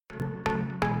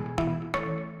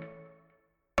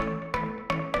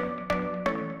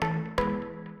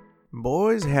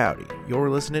Boys, howdy. You're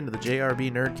listening to the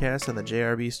JRB Nerdcast on the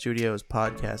JRB Studios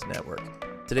podcast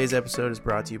network. Today's episode is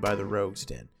brought to you by The Rogues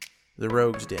Den. The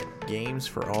Rogues Den, games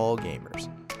for all gamers.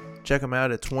 Check them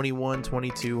out at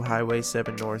 2122 Highway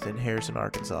 7 North in Harrison,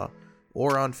 Arkansas,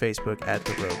 or on Facebook at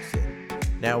The Rogues Den.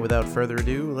 Now, without further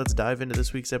ado, let's dive into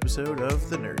this week's episode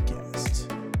of the Nerdcast.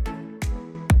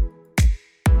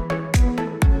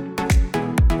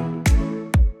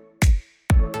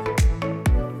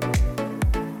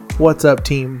 What's up,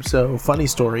 team? So, funny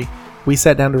story. We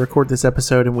sat down to record this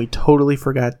episode and we totally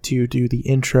forgot to do the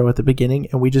intro at the beginning,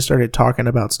 and we just started talking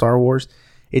about Star Wars.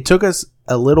 It took us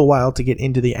a little while to get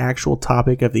into the actual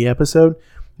topic of the episode,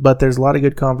 but there's a lot of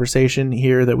good conversation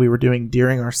here that we were doing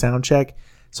during our sound check.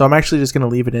 So I'm actually just going to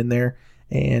leave it in there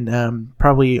and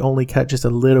probably only cut just a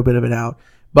little bit of it out.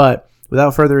 But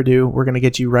without further ado, we're going to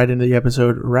get you right into the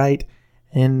episode right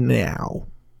and now.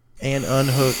 And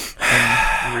unhook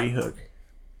and rehook.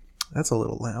 That's a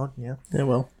little loud, yeah. Yeah,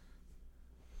 well.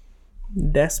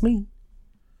 That's me.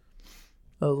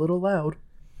 A little loud.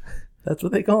 That's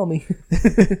what they call me.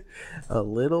 A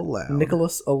little loud.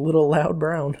 Nicholas, a little loud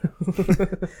Brown.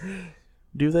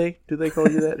 Do they? Do they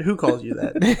call you that? Who calls you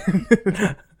that?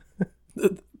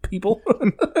 The people.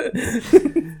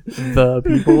 The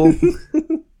people.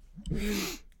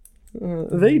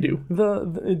 They do.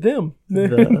 Them.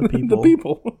 The people. The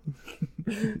people.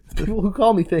 The people who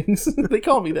call me things. They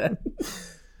call me that.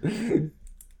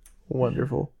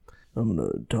 Wonderful. I'm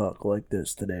going to talk like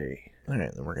this today. All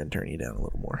right, then we're going to turn you down a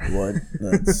little more. What?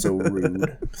 That's so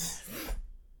rude.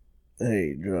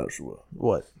 Hey, Joshua.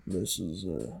 What? This is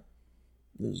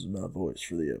my voice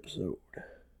for the episode.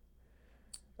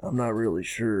 I'm not really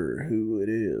sure who it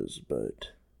is, but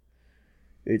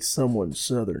it's someone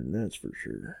southern, that's for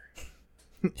sure.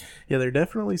 Yeah, they're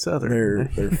definitely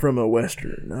southern. They're from a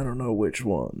western. I don't know which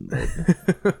one.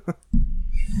 But...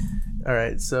 All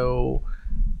right, so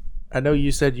I know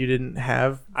you said you didn't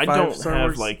have I five don't Star have,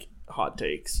 Wars like, hot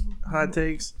takes. hot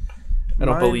takes. I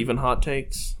don't believe in hot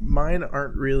takes. Mine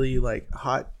aren't really, like,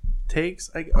 hot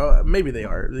takes. Maybe they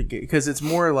are, because it's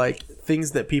more like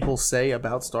things that people say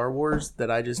about Star Wars that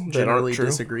I just generally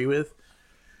disagree with.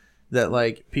 That,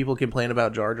 like, people complain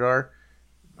about Jar Jar.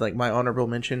 Like, my honorable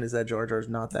mention is that Jar Jar's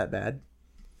not that bad.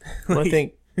 Well, I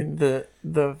think the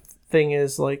thing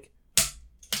is, like,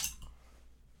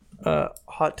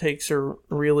 hot takes are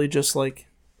really just, like,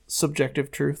 subjective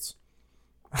truths.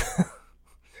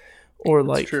 Or,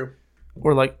 like, true.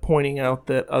 Or, like, pointing out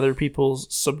that other people's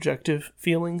subjective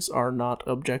feelings are not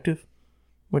objective.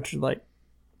 Which, like,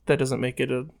 that doesn't make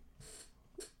it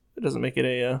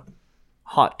a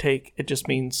hot take. It just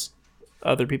means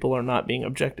other people are not being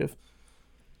objective.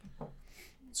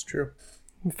 It's true.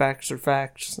 Facts are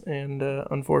facts, and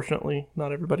unfortunately,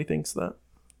 not everybody thinks that.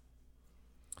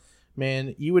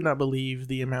 Man, you would not believe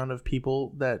the amount of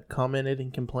people that commented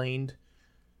and complained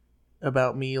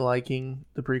about me liking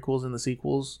the prequels and the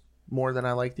sequels more than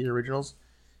I like the originals.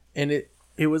 And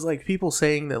it was like people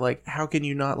saying that, like, how can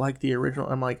you not like the original?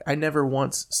 I'm like, I never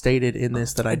once stated in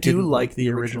this that I didn't like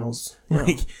the originals. Yeah.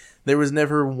 Like, there was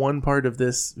never one part of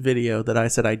this video that I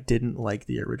said I didn't like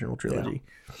the original trilogy.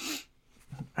 Yeah.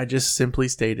 I just simply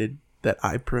stated that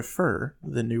I prefer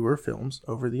the newer films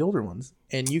over the older ones.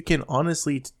 And you can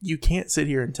honestly, you can't sit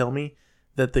here and tell me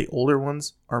that the older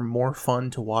ones are more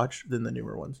fun to watch than the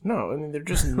newer ones. No, I mean, they're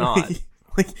just not.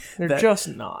 They're just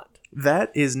not.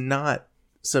 That is not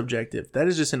subjective. That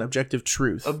is just an objective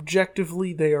truth.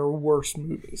 Objectively, they are worse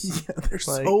movies. Yeah, they're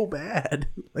so bad.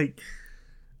 Like,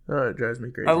 it drives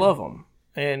me crazy. I love them.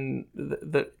 And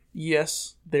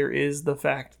yes, there is the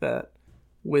fact that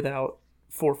without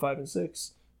 4, 5, and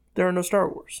 6, there are no Star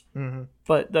Wars. Mm-hmm.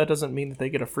 But that doesn't mean that they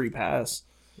get a free pass.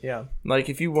 Yeah. Like,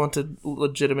 if you want to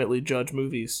legitimately judge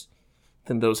movies,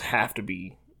 then those have to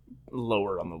be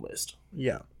lower on the list.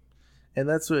 Yeah. And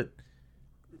that's what,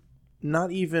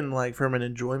 not even like from an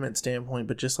enjoyment standpoint,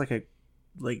 but just like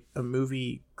a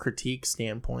movie critique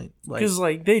standpoint. Because,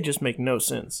 like, they just make no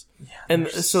sense. Yeah, and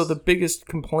so the biggest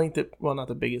complaint not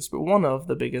the biggest, but one of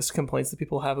the biggest complaints that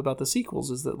people have about the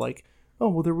sequels is that, like, oh,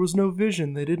 well, there was no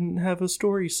vision. They didn't have a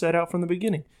story set out from the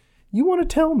beginning. You want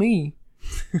to tell me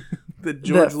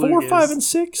that 4, 5, and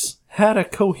 6 had a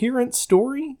coherent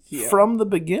story from the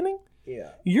beginning?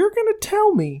 Yeah. You're going to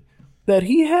tell me that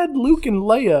he had Luke and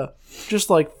Leia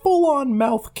just, like, full-on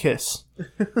mouth kiss.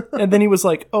 And then he was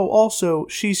like, oh, also,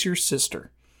 she's your sister.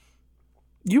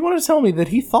 You want to tell me that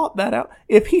he thought that out?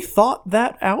 If he thought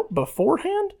that out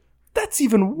beforehand, that's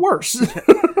even worse.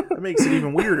 That makes it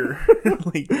even weirder.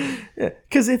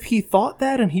 Because if he thought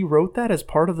that and he wrote that as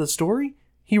part of the story,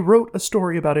 he wrote a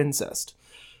story about incest.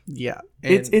 Yeah.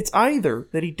 It's either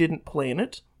that he didn't plan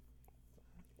it,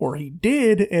 or he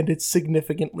did, and it's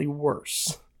significantly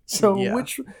worse. So, Yeah.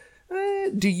 which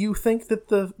do you think that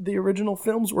the original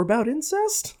films were about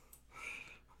incest?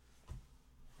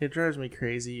 It drives me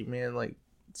crazy, man. Like,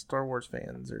 Star Wars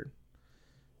fans are,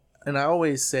 and I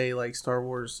always say like Star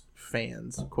Wars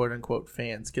fans, quote unquote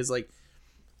fans, because like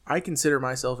I consider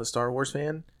myself a Star Wars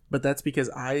fan, but that's because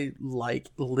I like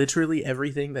literally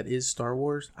everything that is Star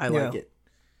Wars. I like it.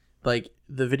 Like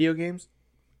the video games,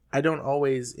 I don't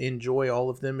always enjoy all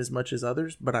of them as much as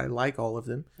others, but I like all of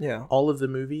them. Yeah. All of the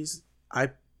movies,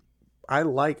 I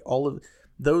like all of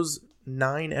those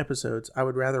 9 episodes. I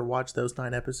would rather watch those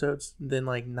 9 episodes than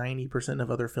like 90% of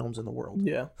other films in the world.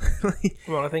 Yeah.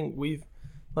 Well, I think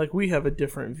we have a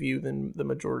different view than the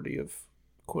majority of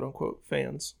quote unquote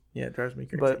fans. Yeah, it drives me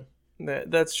crazy.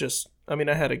 But that's just, I mean,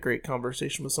 I had a great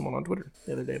conversation with someone on Twitter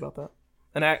the other day about that.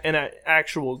 An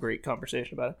actual great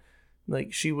conversation about it.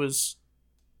 Like, she was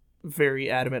very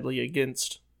adamantly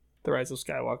against The Rise of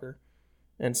Skywalker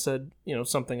and said,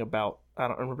 something about, I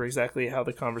don't remember exactly how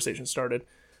the conversation started,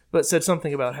 but said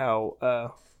something about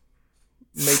how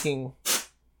making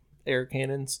air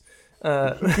cannons,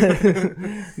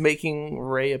 making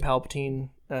Rey a Palpatine,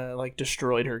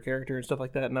 destroyed her character and stuff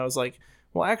like that. And I was like,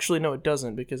 well, actually, no, it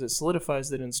doesn't, because it solidifies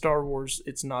that in Star Wars,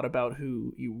 it's not about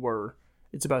who you were,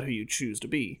 it's about who you choose to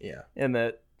be. Yeah. And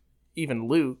that even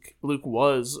Luke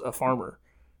was a farmer,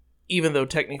 even though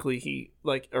technically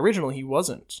originally he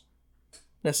wasn't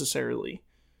necessarily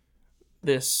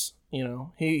this,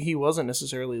 he wasn't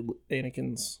necessarily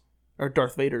Anakin's or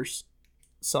Darth Vader's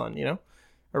son,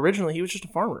 Originally he was just a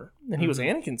farmer, and he was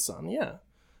Anakin's son, yeah.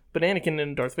 But Anakin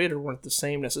and Darth Vader weren't the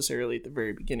same necessarily at the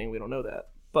very beginning. We don't know that,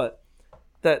 but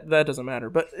that doesn't matter.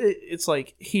 But it's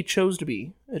like he chose to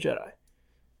be a Jedi,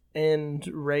 and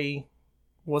Rey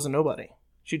was a nobody.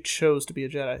 She chose to be a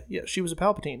Jedi. Yeah, she was a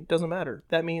Palpatine. Doesn't matter.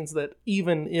 That means that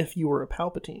even if you were a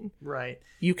Palpatine, right,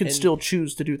 you can still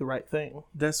choose to do the right thing.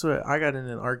 That's what I got in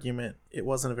an argument. It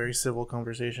wasn't a very civil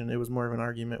conversation. It was more of an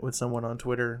argument with someone on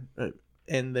Twitter,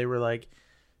 and they were like,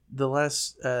 "The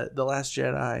last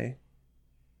Jedi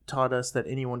taught us that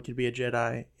anyone could be a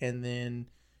Jedi, and then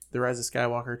The Rise of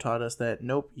Skywalker taught us that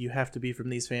nope, you have to be from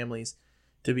these families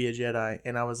to be a Jedi."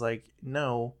 And I was like,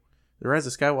 no. The Rise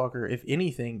of Skywalker, if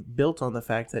anything, built on the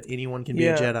fact that anyone can be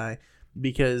a Jedi.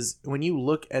 Because when you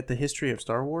look at the history of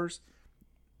Star Wars,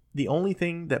 the only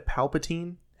thing that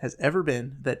Palpatine has ever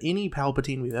been, that any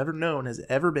Palpatine we've ever known has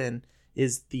ever been,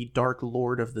 is the Dark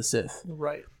Lord of the Sith.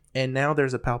 Right. And now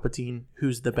there's a Palpatine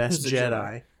who's the best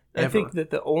Jedi ever. I think that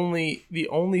the only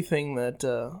thing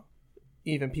that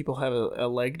even people have a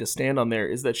leg to stand on there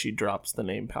is that she drops the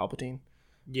name Palpatine.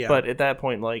 Yeah. But at that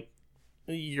point,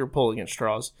 you're pulling at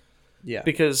straws. Yeah.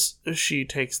 Because she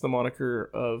takes the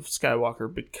moniker of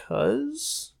Skywalker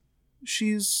because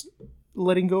she's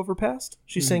letting go of her past.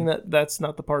 She's saying that that's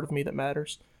not the part of me that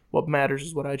matters. What matters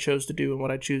is what I chose to do and what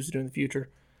I choose to do in the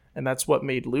future. And that's what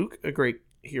made Luke a great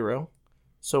hero.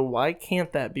 So why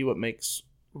can't that be what makes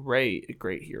Rey a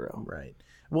great hero? Right.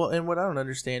 Well, and what I don't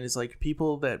understand is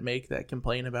people that make that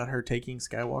complaint about her taking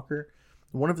Skywalker,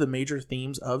 one of the major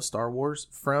themes of Star Wars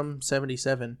from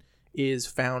 77 is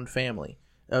found family.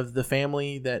 Of the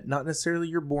family that not necessarily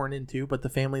you're born into, but the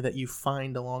family that you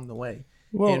find along the way.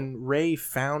 Well, and Rey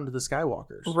found the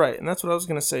Skywalkers. Right, and that's what I was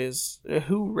going to say is,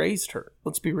 who raised her?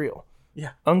 Let's be real. Yeah.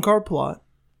 Uncard plot,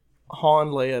 Han,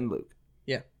 Leia, and Luke.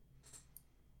 Yeah.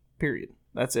 Period.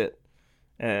 That's it.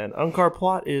 And Uncard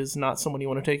plot is not someone you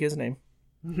want to take his name.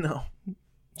 No.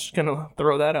 Just going to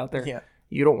throw that out there. Yeah.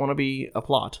 You don't want to be a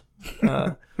plot.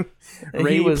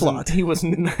 Rey Plot. He was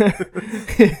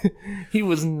he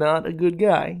was not a good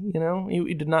guy,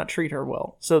 He did not treat her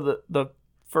well. So the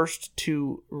first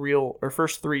 3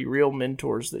 real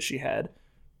mentors that she had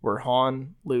were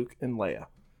Han, Luke, and Leia.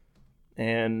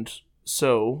 And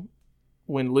so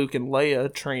when Luke and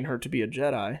Leia train her to be a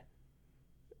Jedi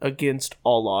against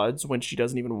all odds, when she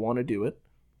doesn't even want to do it,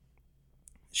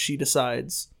 she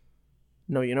decides,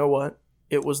 no, you know what?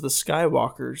 It was the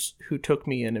Skywalkers who took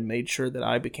me in and made sure that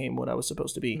I became what I was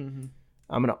supposed to be. Mm-hmm.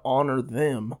 I'm going to honor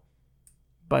them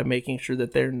by making sure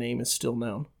that their name is still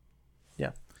known.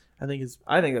 Yeah. I think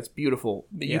that's beautiful.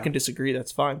 You can disagree,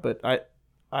 that's fine, but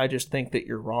I just think that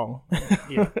you're wrong.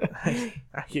 Yeah.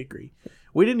 I agree.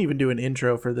 We didn't even do an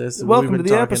intro for this. Welcome to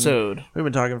the episode. We've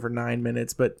been talking for 9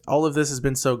 minutes, but all of this has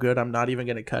been so good, I'm not even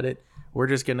going to cut it. We're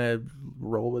just going to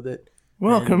roll with it.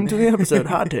 Welcome to the episode,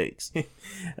 Hot Takes.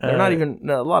 They're not even,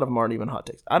 a lot of them aren't even hot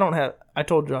takes. I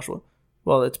told Joshua,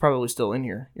 well, it's probably still in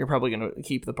here. You're probably going to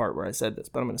keep the part where I said this,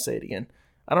 but I'm going to say it again.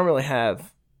 I don't really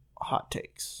have hot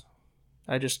takes.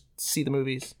 I just see the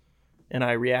movies, and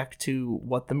I react to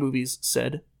what the movies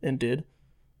said and did,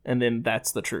 and then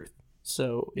that's the truth.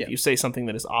 So if you say something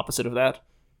that is opposite of that,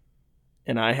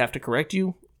 and I have to correct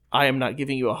you, I am not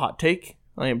giving you a hot take.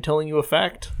 I am telling you a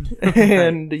fact,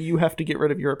 and you have to get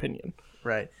rid of your opinion.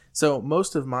 Right. So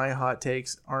most of my hot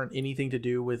takes aren't anything to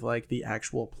do with like the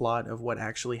actual plot of what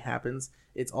actually happens.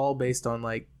 It's all based on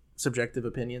like subjective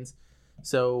opinions.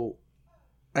 So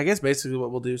I guess basically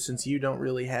what we'll do, since you don't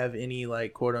really have any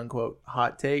like quote unquote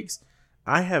hot takes,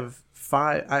 I have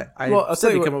 5. I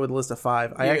said to come up with a list of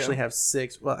 5. I actually have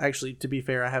 6. Well, actually, to be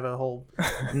fair, I have a whole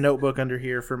notebook under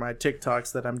here for my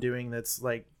TikToks that I'm doing that's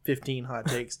like 15 hot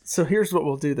takes. So here's what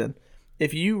we'll do then.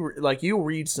 If you like, you'll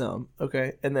read some,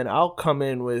 okay, and then I'll come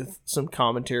in with some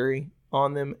commentary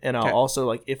on them, and I'll also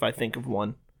like, if I think of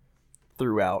one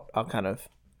throughout, I'll kind of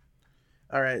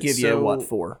give you a what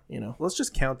for, you know. Let's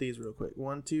just count these real quick.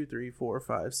 1, 2, 3, 4,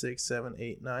 5, 6, 7,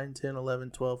 8, 9, 10, 11,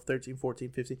 12, 13,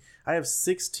 14, 15. I have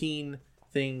 16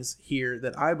 things here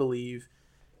that I believe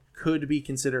could be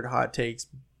considered hot takes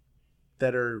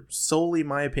that are solely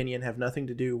my opinion, have nothing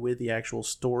to do with the actual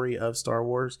story of Star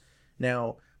Wars.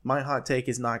 Now, my hot take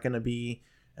is not going to be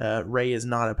Rey is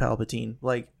not a Palpatine.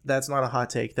 Like, that's not a hot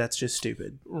take. That's just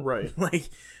stupid. Right. Like,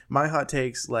 my hot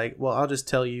takes, like, well, I'll just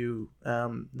tell you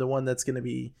the one that's going to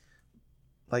be,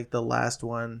 like, the last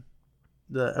one,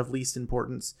 of least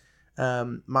importance.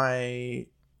 My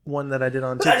one that I did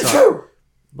on TikTok.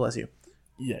 Bless you.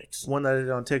 Yikes. One that I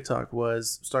did on TikTok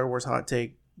was Star Wars hot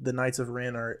take. The Knights of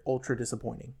Ren are ultra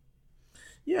disappointing.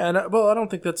 Yeah, and I don't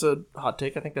think that's a hot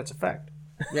take. I think that's a fact.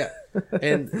 Yeah,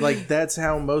 and like that's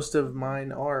how most of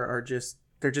mine are just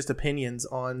they're just opinions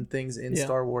on things in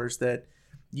Star Wars that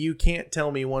you can't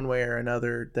tell me one way or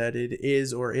another that it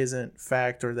is or isn't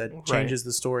fact or that changes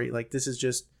the story. Like, this is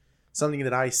just something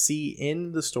that I see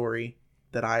in the story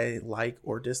that I like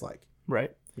or dislike.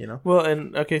 Right. You know. Well,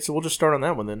 and okay, so we'll just start on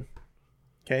that one then.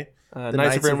 Okay. The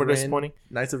Knights of Ren were disappointing.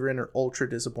 Knights of Ren are ultra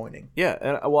disappointing. Yeah,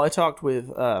 and well, I talked with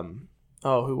who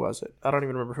was it? I don't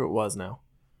even remember who it was now.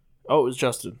 Oh, it was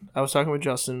Justin. I was talking with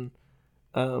Justin.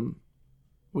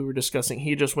 We were discussing.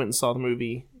 He just went and saw the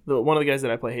movie. One of the guys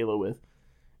that I play Halo with.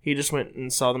 He just went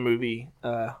and saw the movie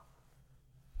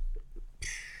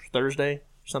Thursday,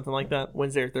 something like that.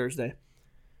 Wednesday or Thursday.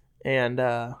 And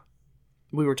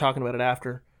we were talking about it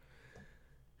after.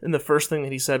 And the first thing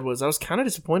that he said was, I was kind of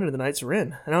disappointed in the Knights of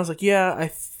Ren. And I was like, yeah, I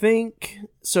think...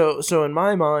 So in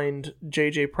my mind,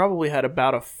 JJ probably had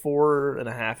about a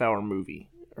 4.5 hour movie,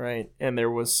 right? And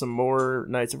there was some more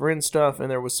Knights of Ren stuff,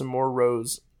 and there was some more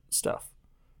Rose stuff,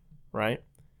 right?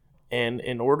 And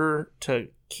in order to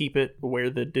keep it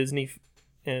where the Disney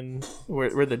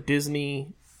where the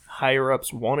Disney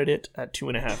higher-ups wanted it at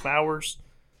 2.5 hours,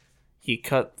 he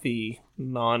cut the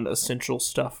non-essential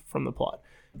stuff from the plot.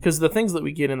 Because the things that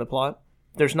we get in the plot,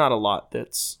 there's not a lot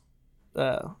that's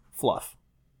fluff.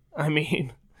 I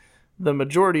mean, the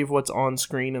majority of what's on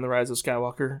screen in The Rise of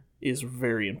Skywalker is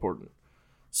very important.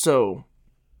 So,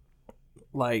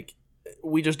 like,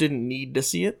 we just didn't need to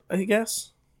see it, I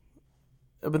guess.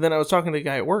 But then I was talking to a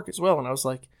guy at work as well, and I was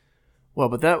like, well,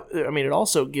 but it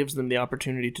also gives them the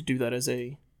opportunity to do that as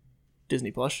a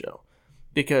Disney Plus show.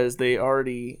 Because they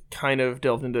already kind of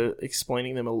delved into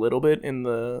explaining them a little bit in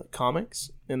the comics,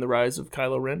 in The Rise of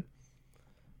Kylo Ren,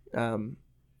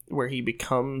 where he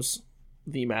becomes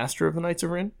the master of the Knights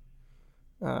of Ren,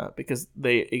 because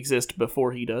they exist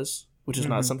before he does, which is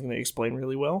not something they explain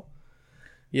really well.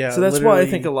 Yeah, so that's why I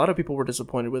think a lot of people were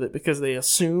disappointed with it, because they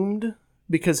assumed,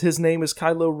 because his name is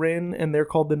Kylo Ren and they're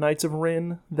called the Knights of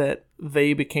Ren, that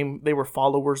they were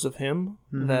followers of him,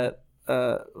 that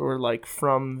or like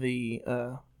from the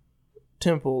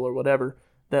temple or whatever,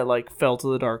 that like fell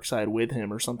to the dark side with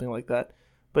him or something like that.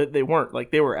 But they weren't.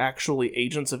 Like, they were actually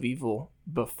agents of evil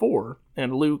before,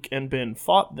 and Luke and Ben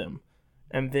fought them.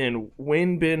 And then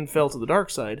when Ben fell to the dark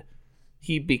side,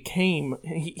 he became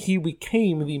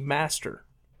the master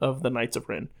of the Knights of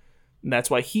Ren. And that's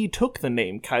why he took the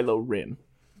name Kylo Ren.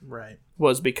 Right.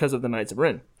 Was because of the Knights of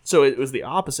Ren. So it was the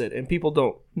opposite, and people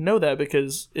don't know that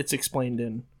because it's explained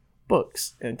in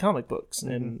books and comic books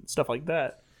and stuff like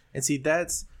that. And see,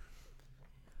 that's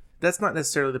not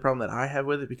necessarily the problem that I have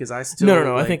with it, because I still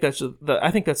no. Like, I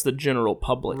think that's the general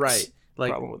public's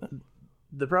problem with it.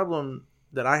 The problem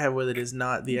that I have with it is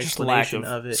not the explanation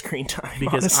of it, screen time,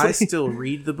 because honestly. I still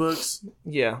read the books.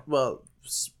 Yeah. Well,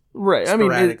 right. I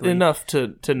mean, enough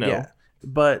to know. Yeah.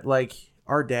 But like,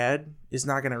 our dad is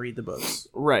not going to read the books.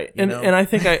 Right. And I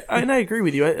think I agree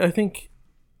with you. I think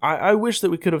I wish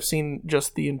that we could have seen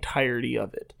just the entirety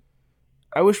of it.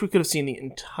 I wish we could have seen the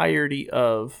entirety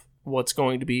of what's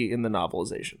going to be in the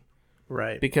novelization.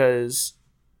 Right. Because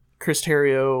Chris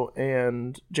Terrio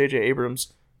and J.J.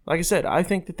 Abrams, like I said, I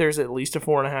think that there's at least a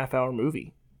 4.5 hour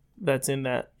movie that's in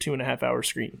that 2.5 hour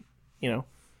screen. You know,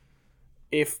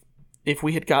 if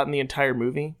we had gotten the entire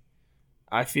movie,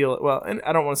 I feel, well, and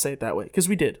I don't want to say it that way because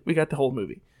we got the whole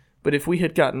movie. But if we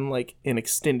had gotten like an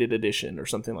extended edition or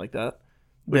something like that,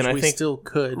 which then I think still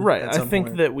could. Right. I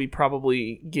think that we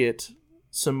probably get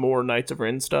some more Knights of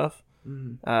Ren stuff,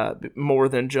 more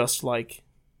than just like,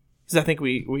 because I think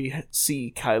we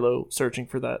see Kylo searching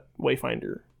for that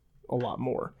Wayfinder a lot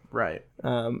more. Right.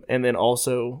 And then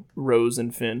also Rose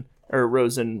and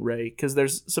Rey, because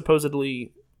there's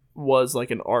supposedly was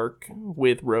like an arc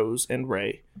with Rose and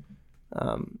Rey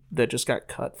that just got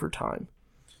cut for time.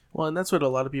 Well, and that's what a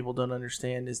lot of people don't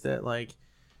understand is that like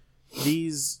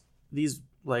these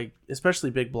like especially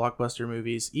big blockbuster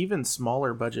movies, even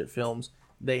smaller budget films,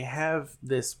 they have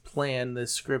this plan,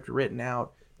 this script written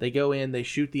out. They go in, they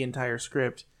shoot the entire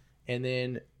script, and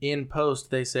then in post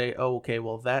they say, "Oh, okay,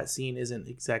 well that scene isn't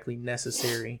exactly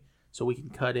necessary, so we can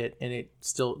cut it, and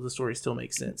the story still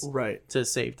makes sense." Right. To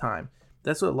save time.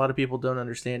 That's what a lot of people don't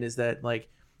understand is that like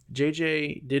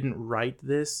JJ didn't write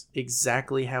this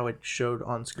exactly how it showed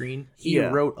on screen. He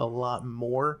wrote a lot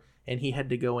more, and he had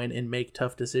to go in and make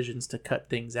tough decisions to cut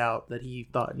things out that he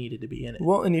thought needed to be in it.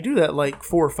 Well, and you do that like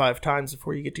 4 or 5 times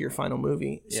before you get to your final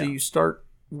movie. So you start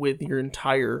with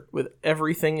with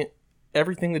everything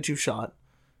that you shot,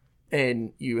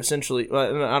 and you essentially,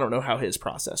 well, I don't know how his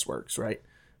process works, right?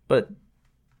 But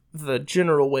the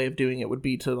general way of doing it would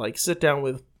be to like sit down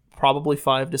with probably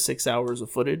 5 to 6 hours of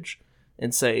footage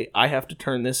and say, I have to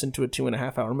turn this into a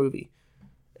 2.5 hour movie.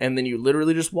 And then you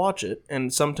literally just watch it.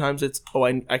 And sometimes it's,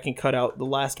 I can cut out the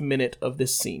last minute of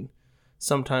this scene.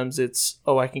 Sometimes it's,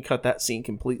 I can cut that scene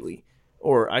completely.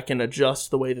 Or I can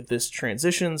adjust the way that this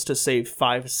transitions to save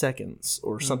 5 seconds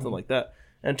or something like that,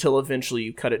 until eventually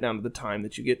you cut it down to the time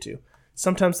that you get to.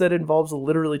 Sometimes that involves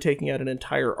literally taking out an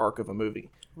entire arc of a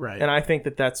movie. Right. And I think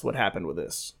that that's what happened with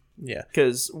this. Yeah.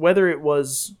 Because whether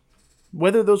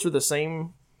those were the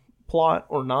same plot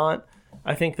or not,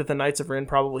 I think that the Knights of Ren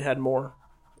probably had more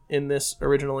in this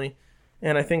originally,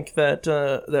 and I think that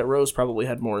that Rose probably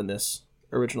had more in this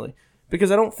originally,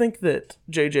 because I don't think that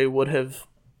JJ would have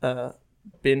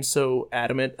been so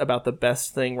adamant about the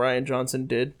best thing Rian Johnson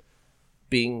did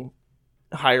being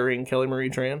hiring Kelly Marie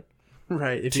Tran,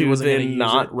 right? If to then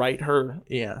not write her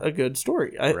a good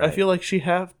story. I feel like she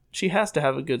has to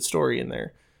have a good story in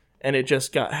there, and it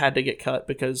just had to get cut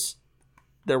because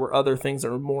there were other things that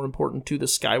were more important to the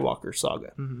Skywalker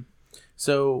saga. Mm-hmm.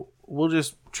 So we'll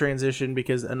just transition,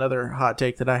 because another hot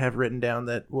take that I have written down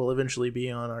that will eventually be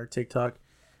on our TikTok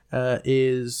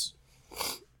is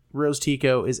Rose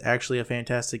Tico is actually a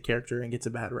fantastic character and gets a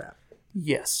bad rap.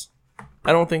 Yes.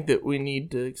 I don't think that we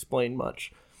need to explain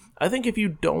much. I think if you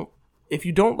don't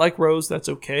like Rose, that's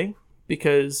okay,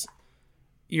 because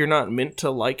you're not meant to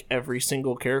like every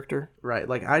single character. Right.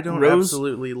 Like I don't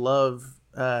absolutely love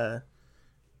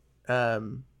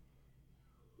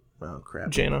oh crap,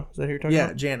 Janna, is that who you're talking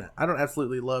about? Yeah, Janna. I don't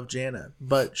absolutely love Janna,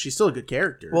 but she's still a good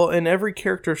character. Well, and every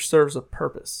character serves a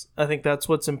purpose. I think that's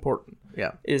what's important.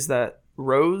 Yeah. Is that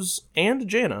Rose and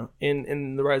Janna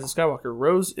in The Rise of Skywalker,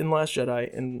 Rose in Last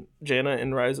Jedi and Janna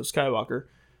in Rise of Skywalker,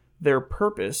 their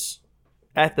purpose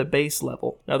at the base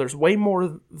level. Now, there's way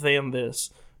more than this,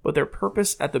 but their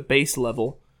purpose at the base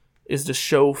level is to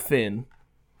show Finn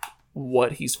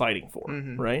what he's fighting for,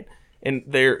 right? And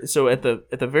so at the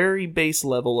very base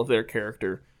level of their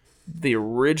character, the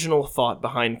original thought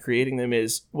behind creating them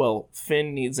is, well,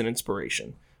 Finn needs an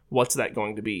inspiration. What's that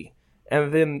going to be?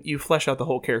 And then you flesh out the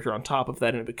whole character on top of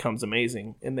that, and it becomes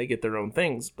amazing, and they get their own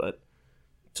things. But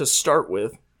to start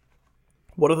with,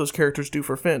 what do those characters do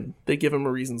for Finn? They give him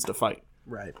reasons to fight.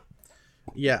 Right.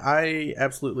 Yeah, I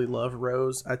absolutely love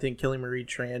Rose. I think Kelly Marie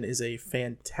Tran is a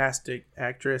fantastic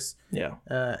actress. Yeah.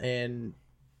 And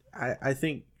I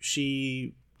think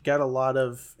she got a lot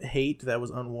of hate that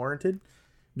was unwarranted,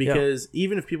 because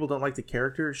even if people don't like the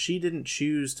character, she didn't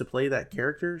choose to play that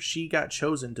character. She got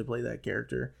chosen to play that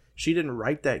character. She didn't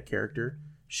write that character.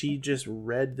 She just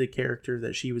read the character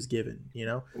that she was given, you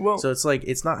know? Well, so it's like,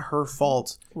 it's not her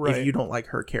fault if you don't like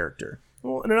her character.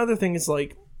 Well, and another thing is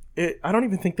like, I don't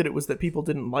even think that it was that people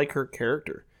didn't like her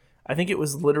character. I think it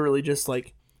was literally just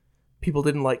like, people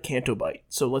didn't like Canto Bite,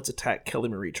 so let's attack Kelly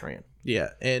Marie Tran. Yeah,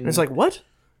 and it's like, what?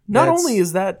 Not only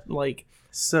is that like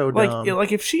so dumb.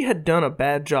 Like if she had done a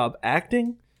bad job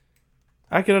acting,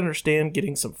 I could understand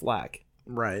getting some flack.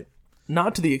 Right.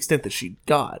 Not to the extent that she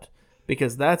got,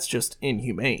 because that's just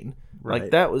inhumane. Right.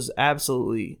 Like that was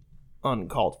absolutely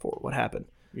uncalled for what happened.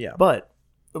 Yeah. But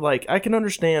like I can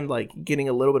understand like getting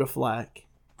a little bit of flack,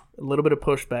 a little bit of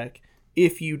pushback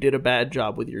if you did a bad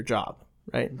job with your job,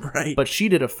 right? Right. But she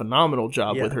did a phenomenal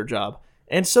job with her job.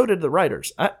 And so did the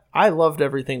writers. I loved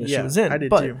everything that she was in. I did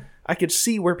but too. I could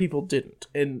see where people didn't.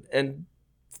 And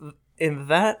in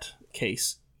that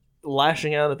case,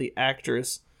 lashing out at the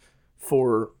actress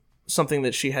for something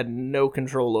that she had no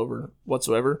control over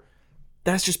whatsoever,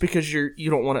 that's just because you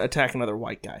don't want to attack another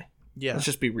white guy. Yeah. Let's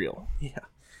just be real. Yeah.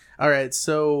 All right.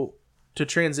 So to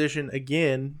transition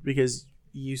again, because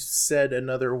you said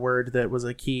another word that was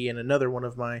a key in another one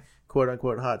of my quote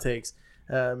unquote hot takes,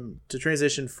 to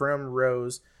transition from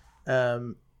Rose, I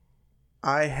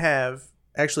have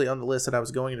actually on the list that I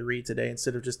was going to read today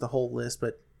instead of just the whole list,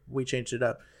 but we changed it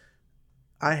up.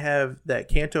 I have that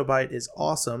Canto Bight is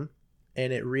awesome,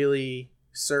 and it really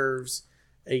serves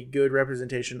a good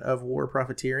representation of war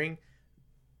profiteering,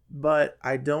 but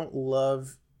I don't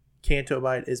love Canto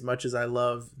Bight as much as I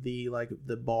love the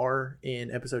bar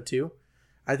in episode 2.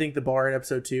 I think the bar in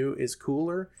episode 2 is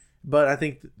cooler, but I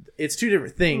think it's two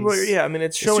different things. Well, yeah, I mean,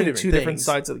 it's showing two different things.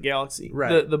 sides of the galaxy.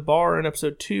 Right. The bar in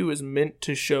episode 2 is meant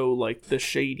to show like the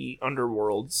shady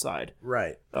underworld side.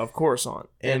 Right. Of Coruscant.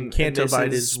 And Canto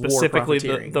Bight is specifically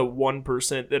war the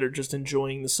 1% that are just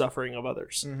enjoying the suffering of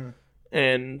others. Mm-hmm.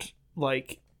 And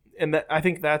that I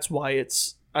think that's why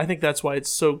it's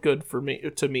so good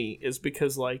to me is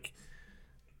because like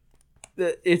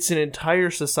it's an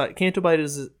entire society. Canto Bight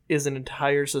is an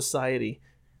entire society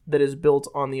that is built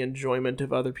on the enjoyment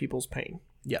of other people's pain.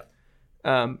 Yeah.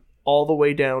 All the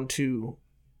way down to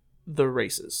the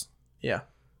races. Yeah.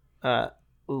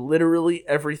 Literally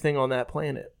everything on that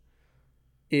planet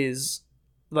is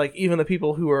like, even the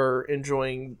people who are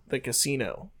enjoying the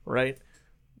casino, right?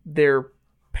 They're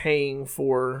paying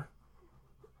for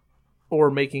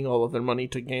or making all of their money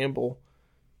to gamble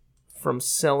from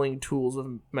selling tools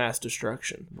of mass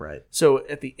destruction. Right. So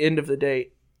at the end of the day,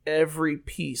 every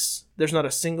piece, there's not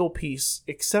a single piece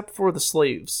except for the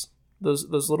slaves. Those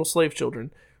little slave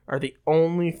children are the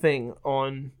only thing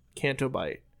on Canto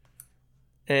Bight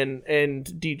and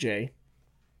DJ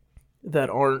that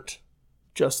aren't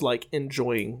just like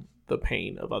enjoying the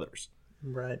pain of others.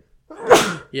 Right.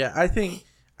 Yeah, I think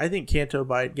Canto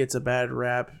Bight gets a bad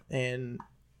rap, and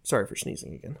sorry for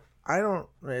sneezing again.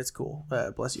 It's cool.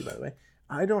 Bless you, by the way.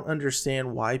 I don't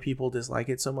understand why people dislike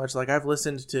it so much. Like, I've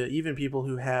listened to even people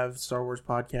who have Star Wars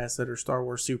podcasts that are Star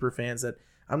Wars super fans, that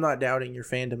I'm not doubting your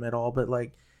fandom at all, but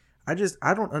like, I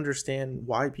don't understand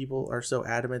why people are so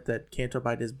adamant that Canto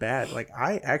Bight is bad. Like,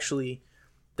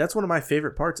 that's one of my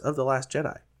favorite parts of The Last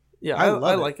Jedi. Yeah,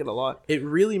 I like it a lot. It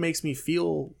really makes me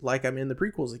feel like I'm in the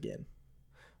prequels again.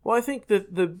 Well, I think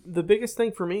that the biggest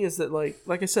thing for me is that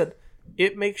like I said,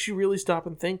 it makes you really stop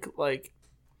and think like,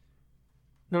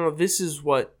 no, this is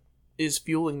what is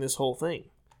fueling this whole thing.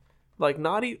 Like,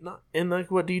 not and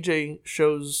like what DJ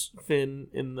shows Finn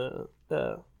in the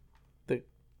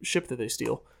ship that they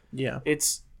steal. Yeah,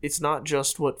 it's not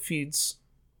just what fuels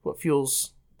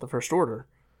the First Order.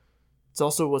 It's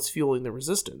also what's fueling the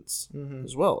Resistance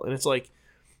as well. And it's like,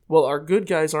 well, our good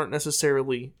guys aren't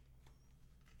necessarily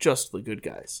just the good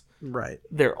guys. Right.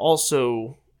 They're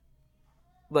also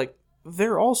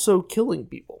killing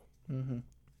people. Mm-hmm.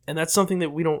 And that's something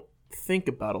that we don't think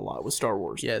about a lot with Star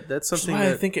Wars. Yeah, that's something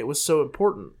that I think it was so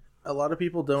important. A lot of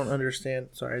people don't understand.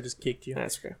 Sorry, I just kicked you.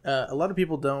 That's okay. A lot of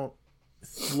people don't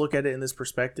look at it in this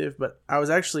perspective, but I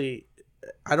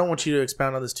don't want you to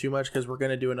expound on this too much because we're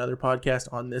going to do another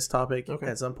podcast on this topic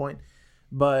at some point.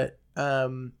 But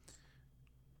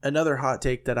another hot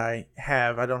take that I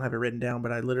don't have it written down,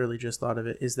 but I literally just thought of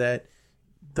it, is that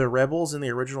the rebels in the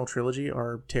original trilogy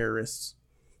are terrorists.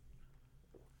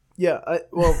 Yeah,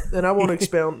 and I won't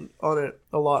expound on it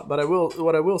a lot, but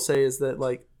what I will say is that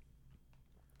like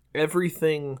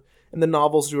everything, and the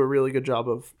novels do a really good job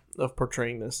of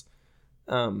portraying this.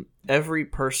 Every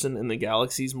person in the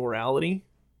galaxy's morality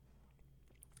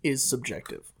is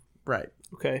subjective. Right.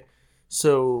 Okay.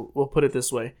 So we'll put it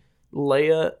this way.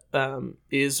 Leia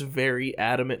is very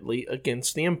adamantly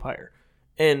against the Empire.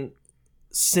 And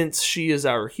since she is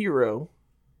our hero,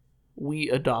 we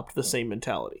adopt the same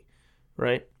mentality.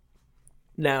 Right?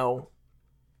 Now,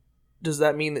 does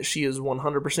that mean that she is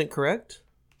 100% correct?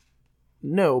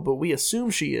 No, but we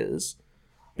assume she is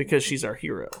because she's our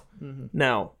hero. Mm-hmm.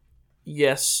 Now,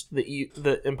 yes,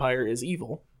 the Empire is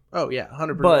evil. Oh, yeah,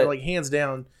 100%. But, like, hands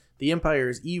down, the Empire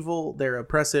is evil, they're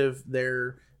oppressive,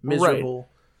 they're miserable. Right.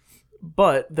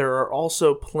 But there are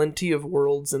also plenty of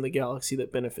worlds in the galaxy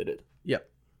that benefited. Yep.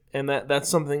 And that's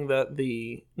something that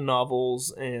the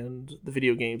novels and the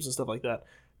video games and stuff like that,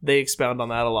 they expound on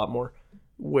that a lot more,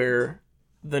 where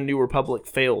the New Republic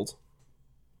failed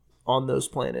on those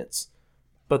planets,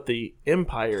 but the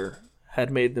Empire had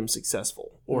made them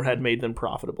successful or had made them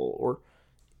profitable, or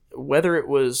whether it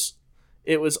was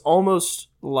it was almost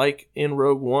like in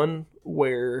Rogue One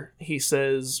where he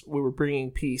says we were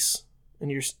bringing peace,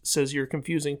 and says you're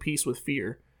confusing peace with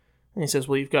fear, and he says,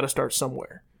 well, you've got to start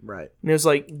somewhere. Right. And it was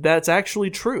like, that's actually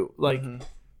true. Like,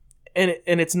 and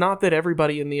it's not that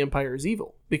everybody in the Empire is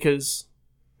evil, because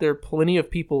there are plenty of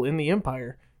people in the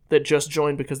Empire that just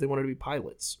joined because they wanted to be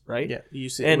pilots, right? Yeah, you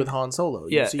see it with Han Solo.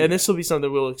 This will be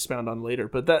something we'll expound on later.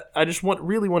 But that I just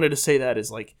really wanted to say that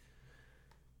is like,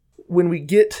 when we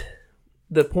get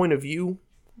the point of view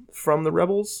from the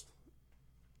rebels,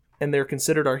 and they're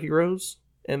considered our heroes,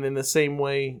 and in the same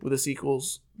way with the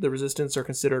sequels, the Resistance are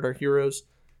considered our heroes,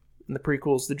 and the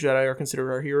prequels, the Jedi are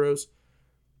considered our heroes,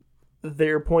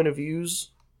 their point of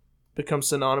views become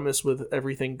synonymous with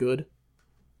everything good,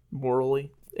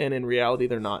 morally, and in reality,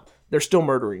 they're not. They're still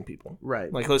murdering people.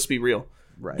 Right. Like, let's be real.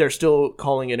 Right. They're still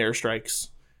calling in airstrikes,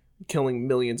 killing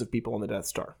millions of people on the Death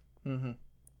Star. Mm-hmm.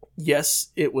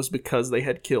 Yes, it was because they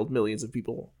had killed millions of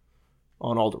people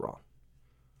on Alderaan.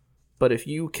 But if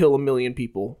you kill 1 million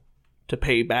people to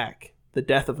pay back the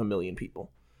death of 1 million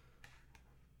people,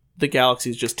 the galaxy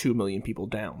is just 2 million people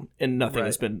down, and nothing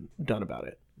has been done about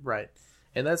it. Right.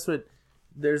 And that's what...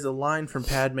 There's a line from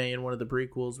Padme in one of the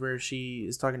prequels where she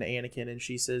is talking to Anakin, and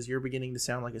she says, you're beginning to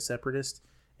sound like a separatist.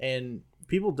 And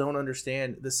people don't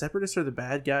understand. The separatists are the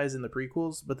bad guys in the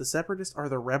prequels, but the separatists are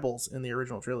the rebels in the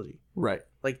original trilogy. Right.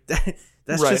 Like,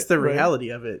 that's just the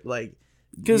reality of it. Like,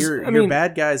 your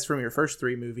bad guys from your first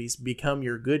 3 movies become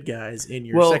your good guys in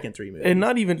your second 3 movies. And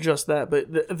not even just that,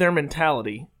 but their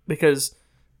mentality. Because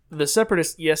the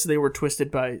separatists, yes, they were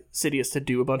twisted by Sidious to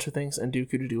do a bunch of things, and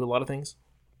Dooku to do a lot of things.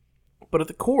 But at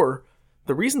the core,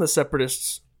 the reason the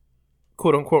separatists,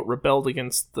 quote-unquote, rebelled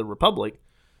against the Republic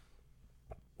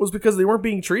was because they weren't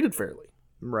being treated fairly.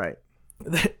 Right.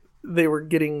 They were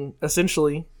getting,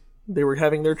 essentially, they were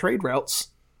having their trade routes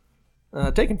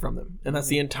taken from them. And that's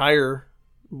the entire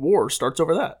war starts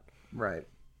over that. Right.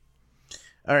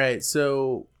 All right,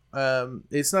 so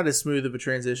it's not as smooth of a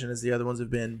transition as the other ones have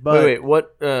been. But wait,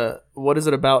 what is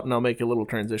it about? And I'll make a little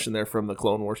transition there from the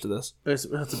Clone Wars to this. It's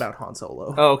about Han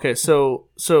Solo. Oh, okay. So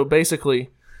basically,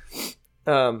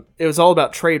 it was all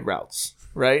about trade routes,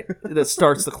 right? That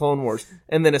starts the Clone Wars.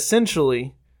 And then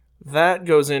essentially, that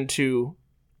goes into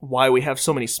why we have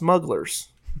so many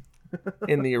smugglers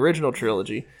in the original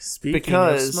trilogy. Speaking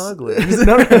of smugglers.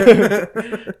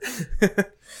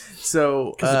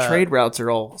 So, because the trade routes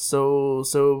are all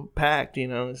so packed, you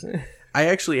know. I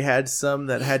actually had some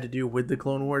that had to do with the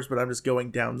Clone Wars, but I'm just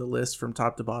going down the list from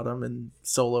top to bottom, and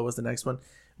Solo was the next one.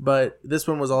 But this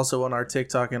one was also on our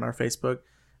TikTok and our Facebook.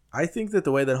 I think that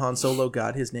the way that Han Solo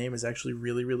got his name is actually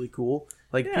really, really cool.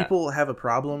 Like, people have a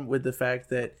problem with the fact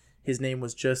that his name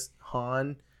was just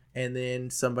Han, and then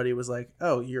somebody was like,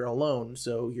 oh, you're alone,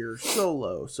 so you're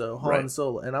Solo, so Han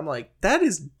Solo. And I'm like, that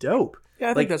is dope. Yeah,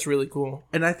 I think that's really cool.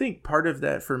 And I think part of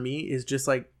that for me is just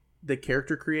like the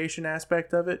character creation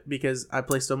aspect of it, because I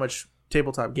play so much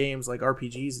tabletop games like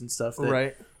RPGs and stuff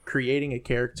that creating a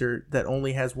character that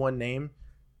only has one name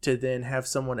to then have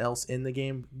someone else in the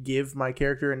game give my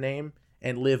character a name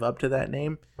and live up to that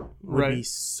name would be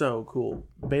so cool.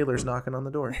 Baylor's knocking on the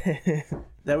door.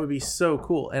 That would be so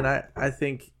cool. And I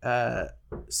think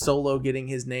Solo getting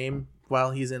his name while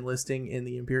he's enlisting in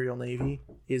the Imperial Navy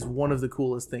is one of the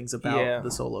coolest things about the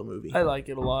Solo movie. I like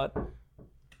it a lot.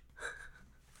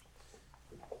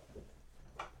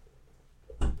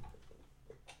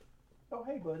 Oh,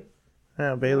 hey, buddy.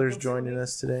 Baylor's joining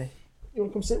us today. You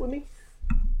want to come sit with me?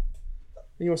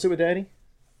 You want to sit with Daddy?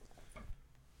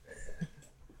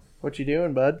 What you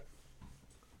doing, bud?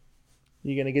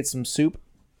 You gonna get some soup?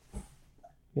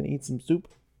 Gonna eat some soup?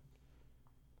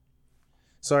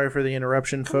 Sorry for the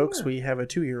interruption, folks. We have a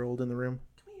 2-year-old in the room.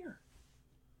 Come here.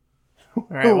 All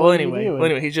right. Well,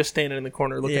 anyway, he's just standing in the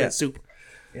corner looking at soup.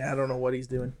 Yeah, I don't know what he's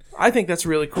doing. I think that's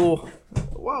really cool.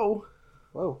 Whoa.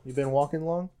 You been walking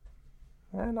long?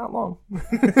 Not long.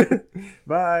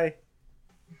 Bye.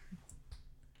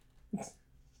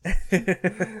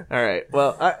 All right.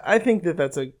 Well, I think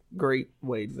that's a great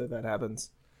way that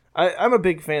happens. I'm a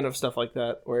big fan of stuff like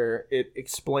that, where it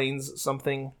explains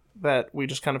something that we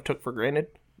just kind of took for granted.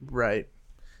 Right.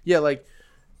 Yeah, like,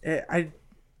 I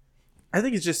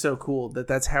think it's just so cool that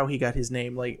that's how he got his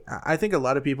name. Like, I think a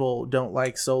lot of people don't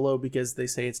like Solo because they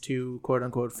say it's too,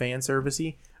 quote-unquote, fan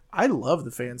servicey. I love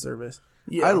the fan service.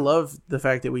 Yeah. I love the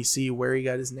fact that we see where he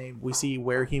got his name. We see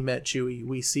where he met Chewie.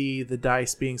 We see the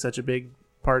dice being such a big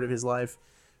part of his life.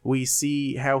 We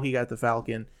see how he got the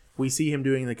Falcon. We see him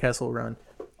doing the Kessel Run.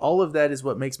 All of that is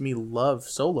what makes me love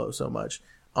Solo so much.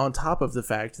 On top of the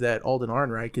fact that Alden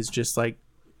Ehrenreich is just like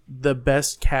the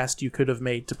best cast you could have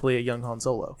made to play a young Han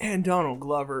Solo. And Donald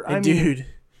Glover. Dude.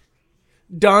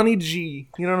 Donnie G.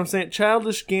 You know what I'm saying?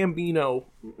 Childish Gambino.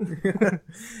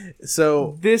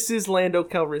 So this is Lando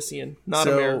Calrissian, not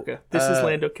America. This is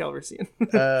Lando Calrissian.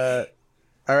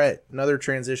 All right, another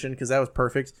transition because that was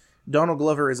perfect. Donald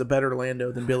Glover is a better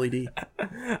Lando than Billy D.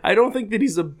 I don't think that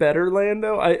he's a better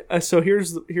Lando. So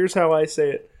here's how I say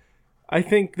it. I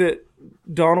think that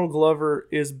Donald Glover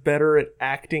is better at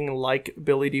acting like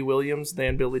Billy D. Williams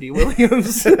than Billy D.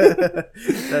 Williams.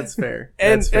 That's fair.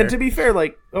 And to be fair,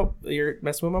 like, oh, you're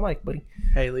messing with my mic, buddy.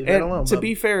 Hey, leave that alone. To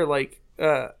be fair, like,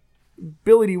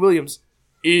 Billy D. Williams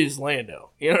is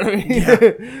Lando. You know what I mean?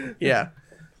 Yeah. Yeah.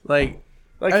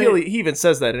 Like he even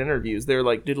says that in interviews. They're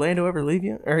like, "Did Lando ever leave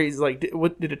you?" Or he's like,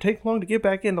 "Did it take long to get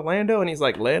back into Lando?" And he's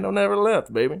like, "Lando never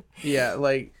left, baby." Yeah,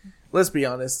 like, let's be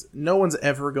honest. No one's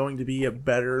ever going to be a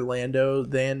better Lando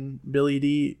than Billy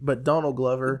D. But Donald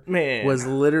Glover was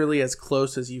literally as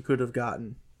close as you could have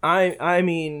gotten. I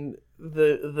mean,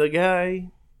 the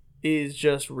guy is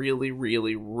just really,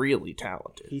 really, really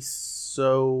talented. He's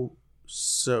so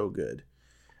good.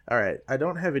 All right, I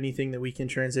don't have anything that we can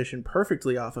transition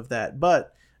perfectly off of that,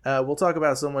 but we'll talk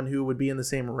about someone who would be in the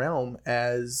same realm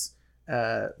as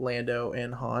Lando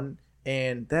and Han,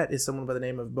 and that is someone by the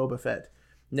name of Boba Fett.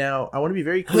 Now, I want to be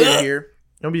very clear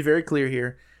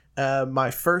here.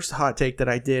 My first hot take that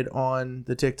I did on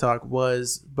the TikTok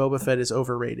was Boba Fett is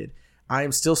overrated. I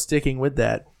am still sticking with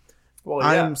that. Well,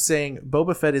 yeah. I'm saying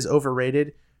Boba Fett is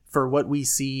overrated for what we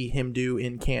see him do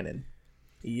in canon.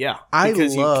 Yeah,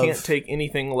 because you can't take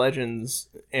anything Legends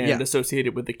and associate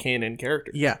it with the canon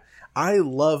character. Yeah, I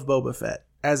love Boba Fett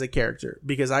as a character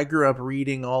because I grew up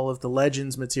reading all of the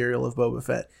Legends material of Boba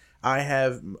Fett. I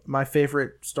have my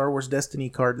favorite Star Wars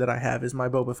Destiny card that I have is my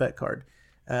Boba Fett card.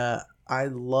 I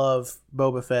love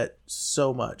Boba Fett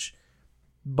so much.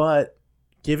 But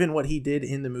given what he did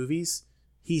in the movies,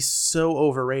 he's so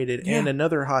overrated. Yeah. And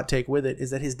another hot take with it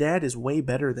is that his dad is way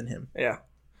better than him. Yeah.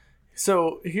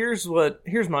 So here's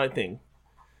my thing.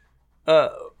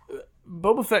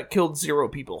 Boba Fett killed 0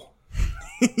 people.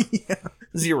 Yeah.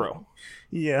 0.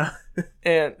 Yeah.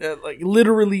 And like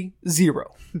literally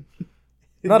 0.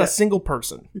 Not a single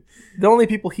person. The only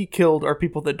people he killed are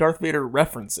people that Darth Vader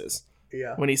references.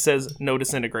 Yeah. When he says no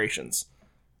disintegrations.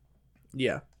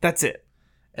 Yeah. That's it.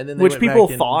 And then which people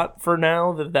thought for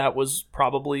now that was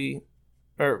probably,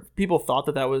 or people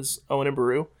thought that was Owen and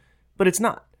Beru, but it's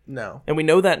not. No. And we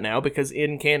know that now because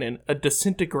in canon, a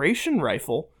disintegration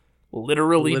rifle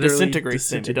literally disintegrates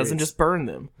them. It doesn't just burn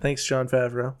them. Thanks, Jon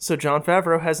Favreau. So Jon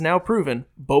Favreau has now proven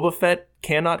Boba Fett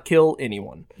cannot kill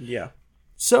anyone. Yeah.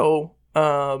 So,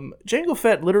 Jango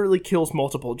Fett literally kills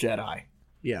multiple Jedi.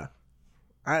 Yeah.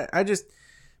 I just,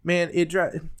 man, it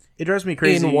drives me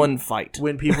crazy. In one fight.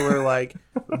 When people are like,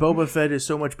 Boba Fett is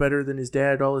so much better than his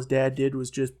dad. All his dad did was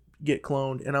just get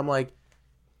cloned. And I'm like,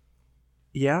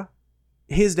 yeah.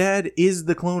 His dad is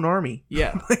the clone army.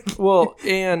 Yeah. Well,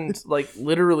 and like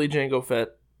literally Jango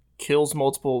Fett kills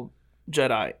multiple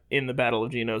Jedi in the Battle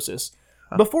of Geonosis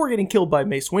before getting killed by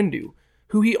Mace Windu,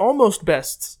 who he almost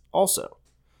bests also.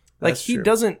 Like he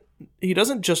doesn't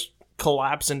just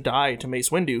collapse and die to Mace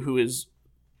Windu, who is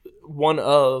one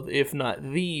of, if not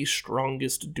the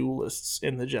strongest duelists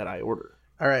in the Jedi Order.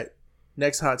 All right.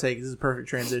 Next hot take. This is a perfect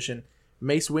transition.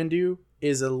 Mace Windu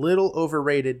is a little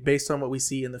overrated based on what we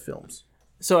see in the films.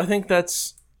 So I think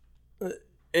that's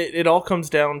it all comes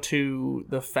down to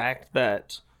the fact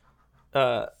that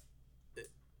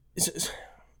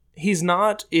he's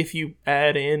not, if you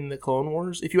add in the Clone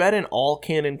Wars, if you add in all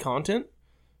canon content,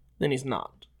 then he's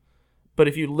not. But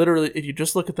if you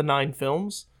just look at the 9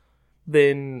 films,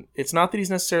 then it's not that he's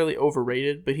necessarily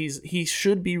overrated, but he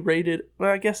should be rated,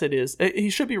 well, I guess it is. He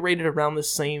should be rated around the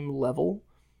same level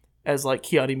as like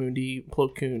Ki-Adi-Mundi, Plo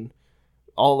Koon,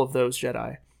 all of those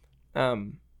Jedi.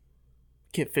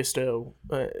 Kit Fisto,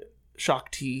 Shaak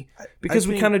Ti, because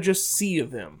we kind of just see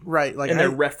of them, right? Like, and they're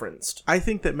referenced. I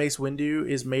think that Mace Windu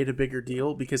is made a bigger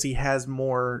deal because he has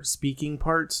more speaking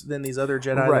parts than these other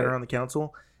Jedi that are on the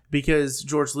Council. Because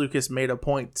George Lucas made a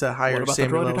point to hire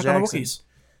Samuel L. Jackson. It's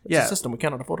a system we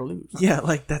cannot afford to lose. Yeah,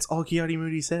 like that's all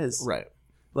Ki-Adi-Mundi says. Right.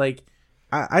 Like,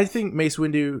 I think Mace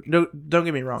Windu. No, don't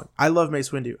get me wrong. I love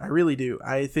Mace Windu. I really do.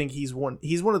 I think he's one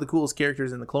of the coolest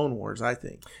characters in the Clone Wars. I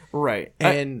think. Right.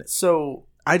 And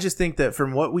I just think that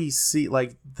from what we see,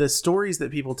 like the stories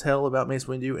that people tell about Mace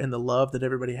Windu and the love that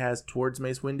everybody has towards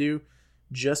Mace Windu,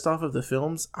 just off of the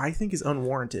films, I think is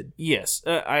unwarranted. Yes,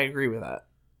 I agree with that.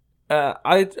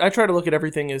 I try to look at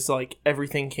everything as like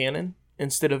everything canon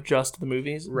instead of just the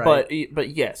movies. Right. But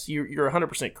yes, you're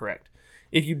 100% correct.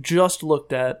 If you just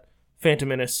looked at Phantom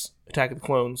Menace, Attack of the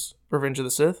Clones, Revenge of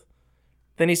the Sith,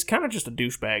 then he's kind of just a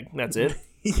douchebag. That's it.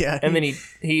 Yeah. And then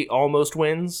he almost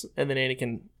wins, and then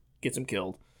Anakin gets him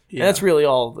killed. Yeah. And that's really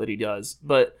all that he does.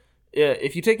 But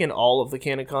if you take in all of the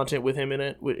canon content with him in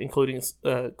it, including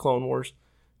Clone Wars,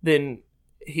 then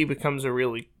he becomes a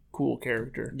really cool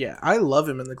character. Yeah, I love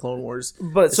him in the Clone Wars.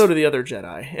 But so do the other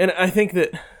Jedi. And I think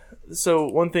that... So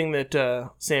one thing that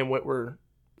Sam Witwer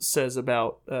says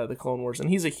about the Clone Wars, and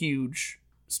he's a huge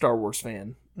Star Wars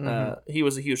fan. He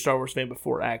was a huge Star Wars fan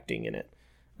before acting in it.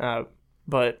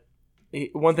 But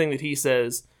one thing that he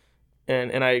says,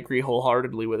 and I agree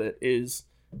wholeheartedly with it, is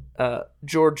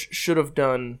George should have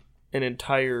done an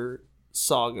entire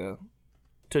saga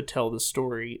to tell the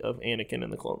story of Anakin in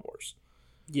the Clone Wars.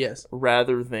 Yes.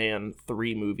 Rather than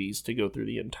 3 movies to go through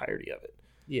the entirety of it.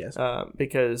 Yes.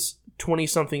 Because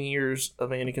 20-something years of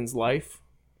Anakin's life,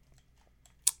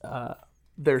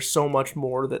 there's so much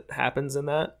more that happens in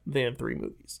that than 3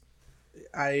 movies.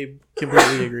 I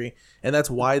completely agree. And that's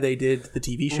why they did the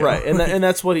TV show. Right, and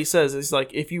that's what he says. It's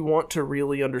like, if you want to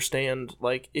really understand,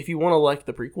 like, if you want to like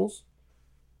the prequels,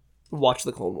 watch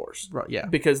the Clone Wars. Right, yeah.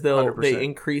 Because they 100%.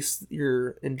 increase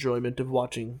your enjoyment of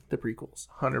watching the prequels.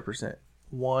 100%.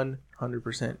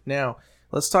 100%. Now,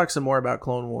 let's talk some more about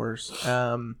Clone Wars.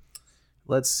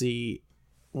 Let's see.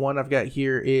 One I've got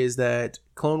here is that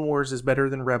Clone Wars is better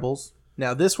than Rebels.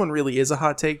 Now, this one really is a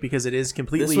hot take because it is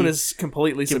completely... This one is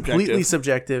completely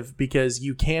subjective because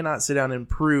you cannot sit down and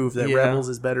prove that Rebels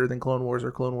is better than Clone Wars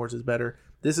or Clone Wars is better.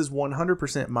 This is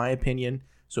 100% my opinion.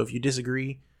 So if you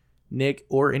disagree, Nick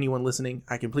or anyone listening,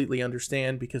 I completely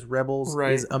understand because Rebels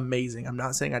is amazing. I'm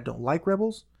not saying I don't like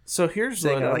Rebels. So here's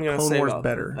what I'm going to say about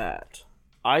that.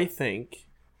 I think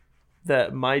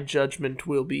that my judgment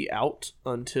will be out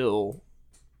until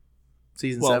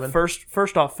season 7.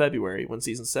 First off, February when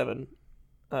season 7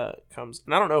 comes,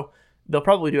 and I don't know. They'll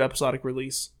probably do episodic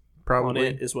release on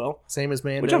it as well. Same as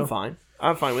Mando, which I'm fine.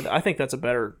 I'm fine with it. I think that's a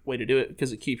better way to do it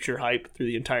because it keeps your hype through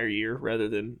the entire year rather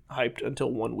than hyped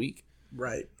until 1 week.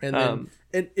 Right, and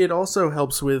then it also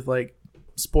helps with like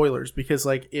spoilers because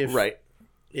like if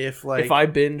I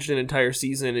binged an entire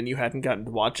season and you hadn't gotten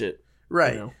to watch it,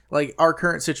 right, like our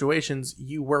current situations,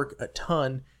 you work a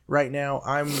ton. Right now,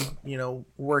 I'm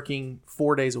working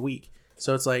 4 days a week,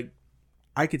 so it's like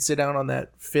I could sit down on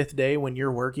that 5th day when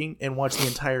you're working and watch the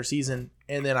entire season,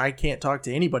 and then I can't talk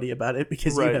to anybody about it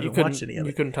because you haven't watched any of it.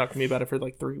 You couldn't talk to me about it for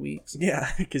like 3 weeks. Yeah,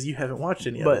 because you haven't watched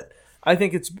any of it. But I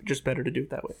think it's just better to do it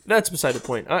that way. That's beside the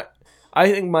point. I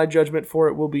think my judgment for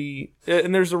it will be,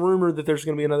 and there's a rumor that there's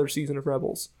going to be another season of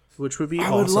Rebels, which would be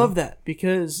awesome. I would love that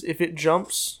because if it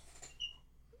jumps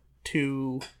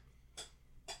to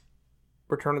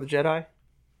Return of the Jedi.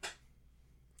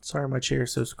 Sorry, my chair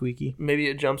is so squeaky. Maybe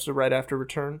it jumps to right after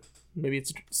Return. Maybe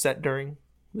it's set during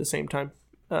the same time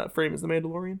frame as The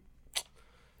Mandalorian.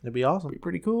 That'd be awesome. It'd be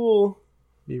pretty cool.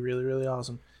 Be really, really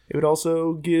awesome. It would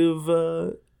also give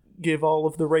all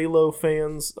of the Reylo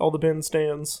fans, all the Ben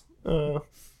stans, an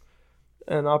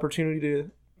opportunity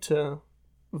to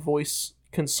voice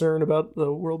concern about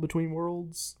the world between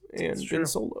worlds and Ben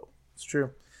Solo. It's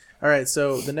true. All right,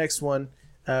 so the next one,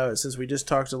 since we just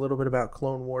talked a little bit about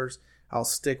Clone Wars, I'll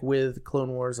stick with Clone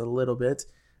Wars a little bit.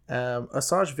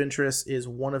 Asajj Ventress is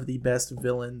one of the best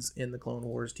villains in the Clone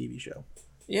Wars TV show.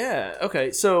 Yeah,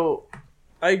 okay, so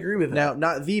I agree with that. Now,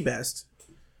 not the best,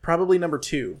 probably number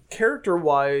 2.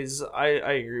 Character-wise, I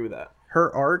agree with that.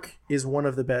 Her arc is one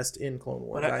of the best in Clone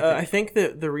Wars, but I think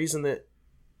that the reason that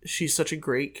she's such a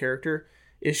great character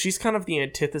is she's kind of the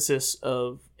antithesis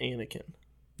of Anakin.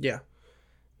 Yeah.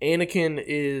 Anakin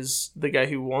is the guy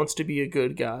who wants to be a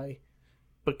good guy,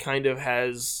 but kind of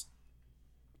has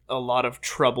a lot of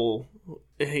trouble.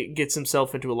 He gets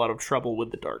himself into a lot of trouble with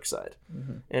the dark side.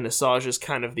 Mm-hmm. And Asajj is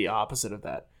kind of the opposite of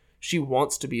that. She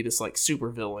wants to be this like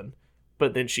super villain,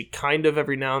 but then she kind of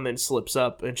every now and then slips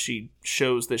up and she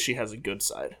shows that she has a good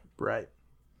side. Right.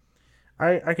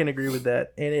 I can agree with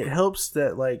that. And it helps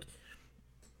that like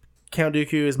Count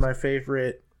Dooku is my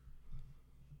favorite.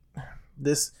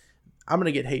 I'm going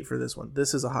to get hate for this one.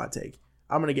 This is a hot take.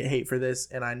 I'm going to get hate for this,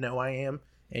 and I know I am.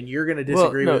 And you're going to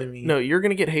disagree with me. No, you're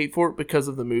going to get hate for it because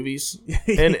of the movies,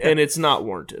 and it's not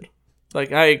warranted.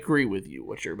 Like, I agree with you,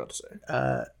 what you're about to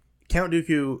say. Count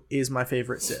Dooku is my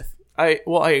favorite Sith. I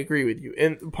agree with you.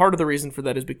 And part of the reason for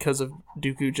that is because of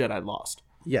Dooku Jedi Lost.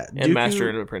 Yeah. And Master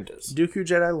and Apprentice. Dooku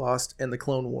Jedi Lost and the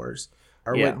Clone Wars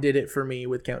are what did it for me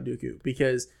with Count Dooku.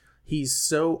 Because he's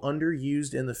so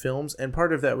underused in the films, and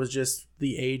part of that was just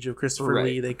the age of Christopher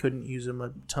Lee. They couldn't use him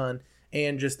a ton,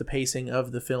 and just the pacing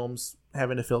of the films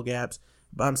having to fill gaps.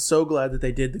 But I'm so glad that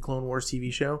they did the Clone Wars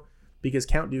TV show, because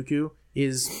Count Dooku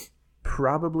is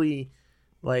probably,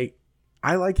 like,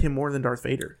 I like him more than Darth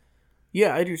Vader.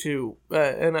 Yeah, I do too.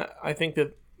 And I think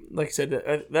that like I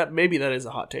said, that maybe that is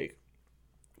a hot take,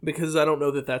 because I don't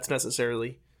know that that's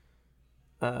necessarily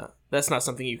that's not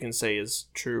something you can say is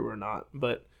true or not.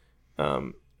 But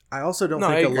I also don't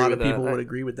think a lot of people would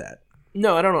agree with that.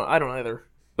 No, I don't know. I don't either.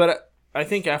 But I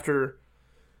think after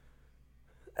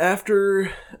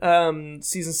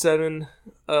season 7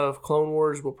 of Clone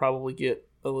Wars, we'll probably get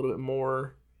a little bit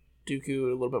more Dooku,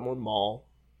 a little bit more Maul,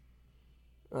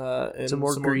 and some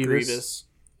more Grievous,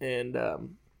 and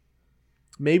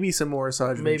maybe some more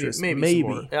Asajj Ventress. Maybe.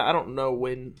 I don't know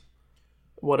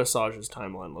what Asajj's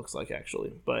timeline looks like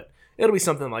actually, but it'll be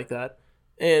something like that.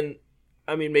 And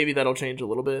I mean, maybe that'll change a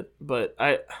little bit, but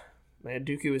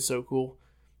Dooku is so cool.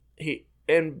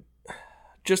 And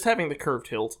just having the curved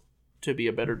hilt to be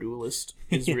a better duelist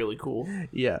is really cool.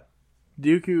 Yeah.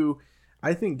 Dooku,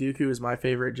 I think Dooku is my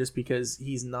favorite just because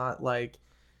he's not like...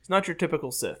 He's not your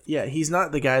typical Sith. Yeah, he's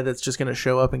not the guy that's just going to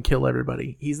show up and kill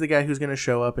everybody. He's the guy who's going to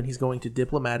show up and he's going to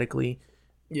diplomatically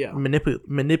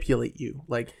manipulate you.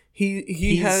 Like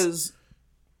he has...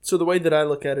 So the way that I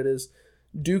look at it is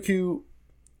Dooku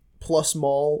plus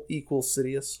Maul equals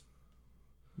Sidious.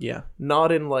 Yeah.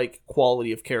 Not in like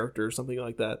quality of character or something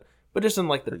like that, but just in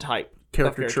like the type.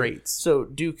 Character traits. So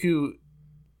Dooku,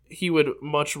 he would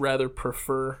much rather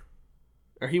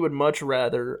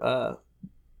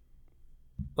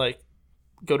like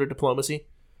go to diplomacy.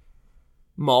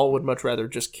 Maul would much rather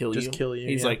just kill you.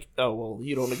 He's like, oh, well,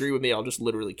 you don't agree with me, I'll just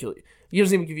literally kill you. He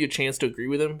doesn't even give you a chance to agree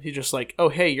with him. He's just like, oh,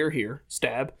 hey, you're here.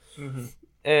 Stab. Mm-hmm.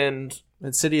 And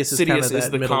Sidious is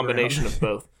the combination of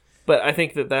both. But I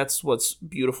think that's what's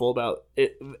beautiful about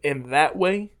it. In that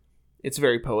way, it's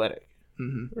very poetic.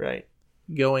 Mm-hmm. Right?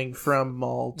 Going from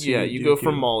Maul to you Dooku. Go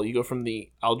from Maul. You go from the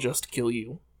I'll just kill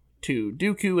you to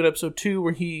Dooku in episode 2,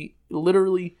 where he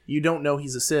literally... You don't know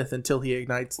he's a Sith until he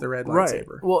ignites the red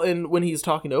lightsaber. Well, and when he's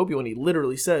talking to Obi-Wan, he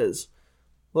literally says,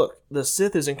 look, the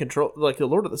Sith is in control... Like, the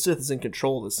Lord of the Sith is in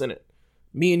control of the Senate.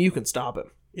 Me and you can stop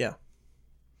him. Yeah.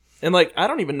 And, like, I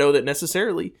don't even know that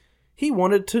necessarily he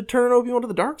wanted to turn Obi-Wan to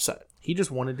the dark side. He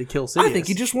just wanted to kill Sidious. I think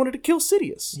he just wanted to kill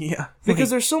Sidious. Yeah. Because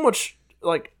there's so much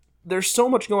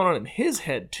going on in his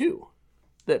head, too,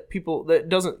 that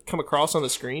doesn't come across on the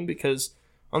screen, because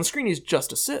on the screen he's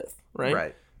just a Sith, right?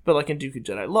 Right. But like in Dooku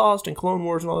Jedi Lost and Clone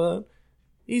Wars and all that,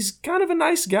 he's kind of a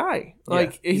nice guy.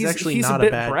 Like he's actually not a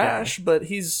bit brash, guy. But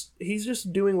he's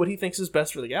just doing what he thinks is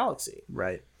best for the galaxy.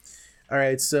 Right. All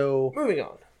right, so moving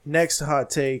on. Next hot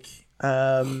take.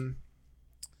 Attack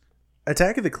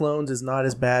of the Clones is not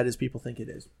as bad as people think it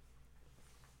is.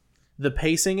 The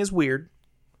pacing is weird.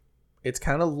 It's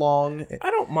kind of long.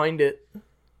 I don't mind it.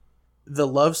 The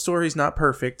love story's not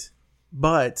perfect,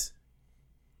 but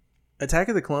Attack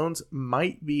of the Clones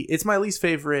might be... It's my least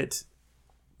favorite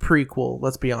prequel,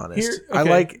 let's be honest.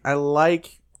 I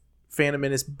like Phantom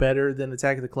Menace better than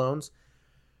Attack of the Clones,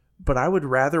 but I would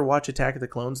rather watch Attack of the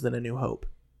Clones than A New Hope.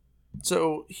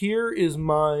 So here is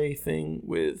my thing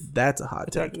with... That's a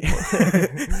hot take.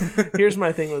 Here's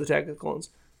my thing with Attack of the Clones.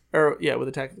 With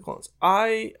Attack of the Clones.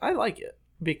 I like it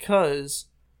because,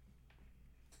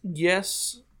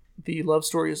 yes, the love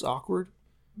story is awkward.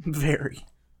 Very.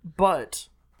 But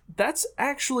that's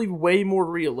actually way more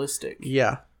realistic.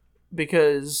 Yeah.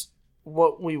 Because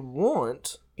what we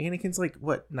want... Anakin's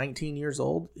 19 years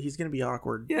old? He's going to be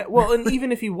awkward. Yeah, well, and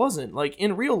even if he wasn't,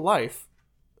 in real life...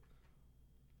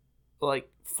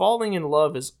 falling in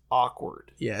love is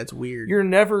awkward. Yeah, it's weird. You're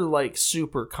never,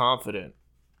 super confident.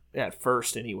 At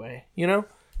first, anyway. You know?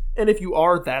 And if you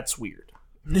are, that's weird.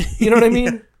 You know what I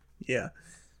mean? Yeah.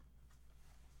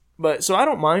 But, so I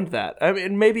don't mind that. I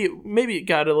mean, maybe it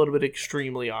got a little bit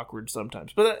extremely awkward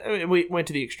sometimes. But, we went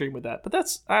to the extreme with that. But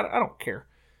that's... I don't care.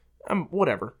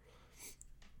 Whatever.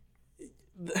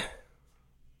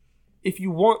 If you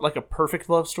want, a perfect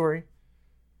love story,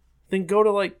 then go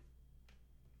to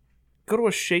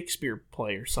a Shakespeare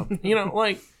play or something. You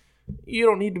know, you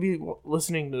don't need to be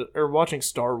listening to or watching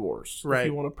Star Wars if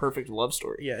you want a perfect love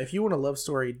story. Yeah, if you want a love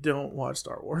story, don't watch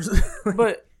Star Wars.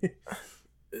 But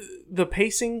the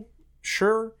pacing,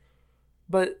 sure,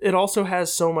 but it also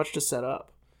has so much to set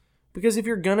up. Because if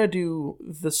you're gonna do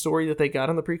the story that they got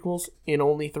in the prequels in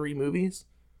only 3 movies,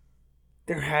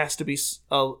 there has to be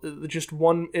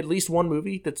at least one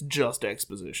movie that's just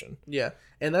exposition. Yeah,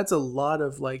 and that's a lot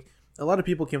of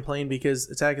people complain because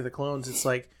Attack of the Clones, it's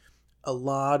a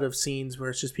lot of scenes where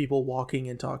it's just people walking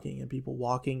and talking and people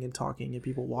walking and talking and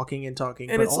people walking and talking.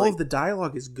 And but all of the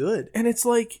dialogue is good. And it's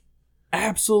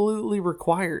absolutely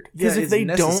required. Because if they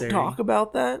don't talk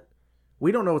about that,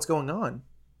 we don't know what's going on.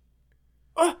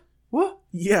 What?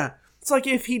 Yeah. It's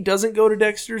if he doesn't go to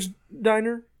Dexter's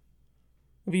diner,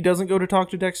 if he doesn't go to talk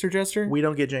to Dexter Jester, we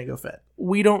don't get Jango Fett.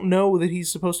 We don't know that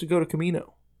he's supposed to go to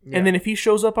Camino. Yeah. And then if he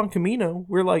shows up on Kamino,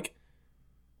 we're like,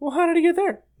 well, how did he get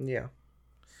there? Yeah.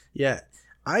 Yeah.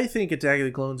 I think Attack of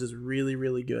the Clones is really,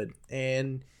 really good.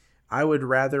 And I would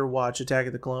rather watch Attack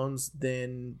of the Clones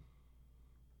than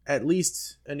at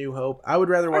least A New Hope. I would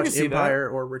rather watch Empire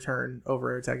or Return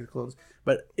over Attack of the Clones.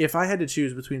 But if I had to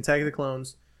choose between Attack of the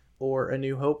Clones or A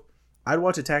New Hope, I'd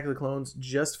watch Attack of the Clones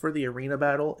just for the arena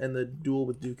battle and the duel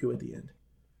with Dooku at the end.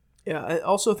 Yeah, I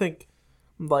also think,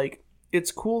 like,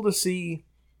 it's cool to see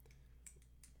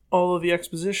all of the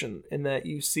exposition in that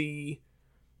you see,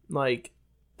 like,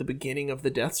 the beginning of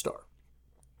the Death Star,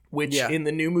 which in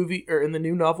the new movie, or in the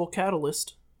new novel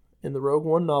Catalyst, in the Rogue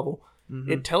One novel,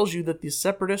 it tells you that the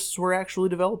Separatists were actually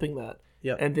developing that.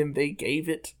 Yeah. And then they gave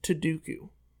it to Dooku.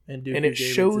 And Dooku it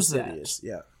shows that.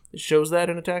 Yeah. It shows that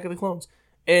in Attack of the Clones.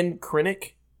 And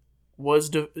Krennic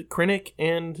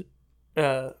and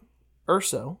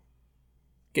Urso,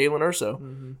 Galen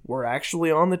Urso, were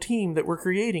actually on the team that were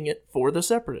creating it for the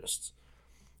Separatists.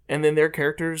 And then their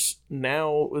characters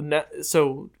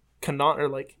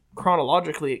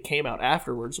chronologically it came out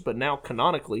afterwards, but now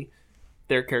canonically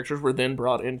their characters were then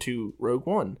brought into Rogue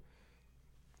One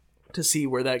to see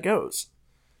where that goes.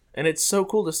 And it's so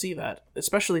cool to see that,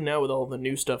 especially now with all the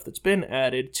new stuff that's been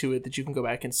added to it that you can go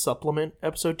back and supplement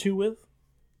Episode 2 with.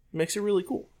 It makes it really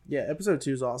cool. Yeah, Episode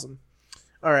 2 is awesome.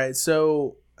 All right,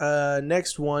 so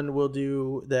next one we'll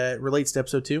do that relates to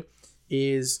Episode 2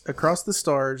 is Across the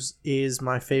Stars is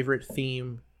my favorite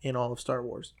theme in all of Star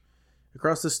Wars.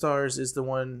 Across the Stars is the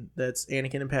one that's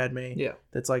Anakin and Padme. Yeah.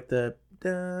 That's like the...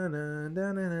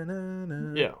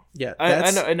 Yeah. Yeah.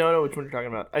 I know which one you're talking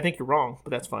about. I think you're wrong,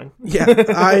 but that's fine. Yeah,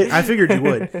 I figured you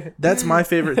would. That's my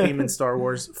favorite theme in Star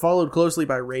Wars, followed closely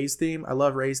by Rey's theme. I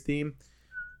love Rey's theme.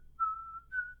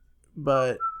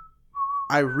 But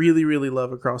I really, really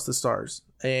love Across the Stars.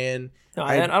 And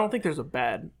I don't think there's a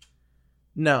bad...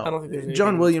 No, I don't think there's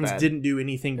John Williams didn't do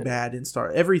anything bad in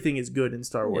Star. Everything is good in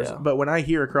Star Wars. Yeah. But when I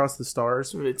hear Across the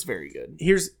Stars, it's very good.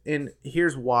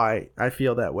 Here's why I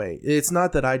feel that way. It's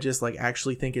not that I just like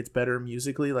actually think it's better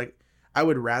musically. Like I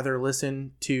would rather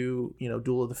listen to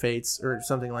Duel of the Fates or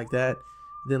something like that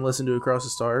than listen to Across the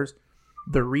Stars.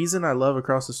 The reason I love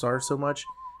Across the Stars so much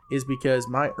is because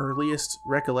my earliest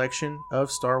recollection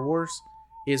of Star Wars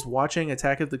is watching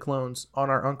Attack of the Clones on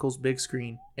our uncle's big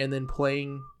screen and then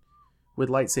playing with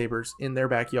lightsabers in their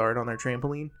backyard on their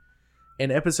trampoline.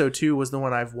 And Episode 2 was the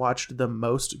one I've watched the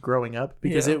most growing up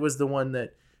because it was the one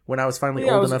that when I was finally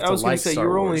old enough to like Star Wars. You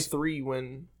were only 3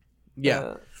 when...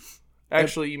 Yeah.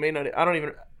 Actually, you may not... I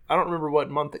don't remember what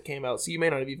month it came out, so you may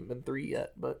not have even been 3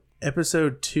 yet, but...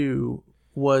 Episode 2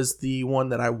 was the one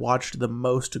that I watched the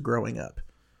most growing up.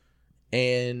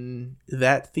 And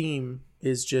that theme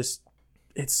is just...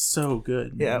 It's so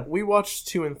good. Man. Yeah, we watched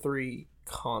 2 and 3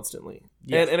 constantly.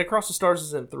 Yeah. And Across the Stars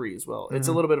is in 3 as well. It's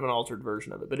a little bit of an altered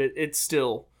version of it, but it's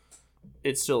still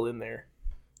in there.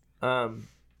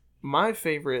 My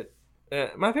favorite's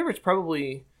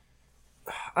probably...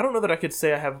 I don't know that I could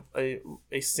say I have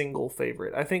a single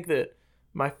favorite. I think that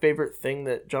my favorite thing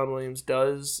that John Williams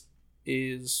does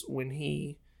is when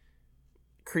he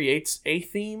creates a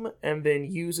theme and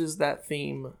then uses that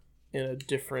theme in a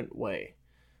different way.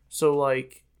 So,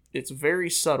 like, it's very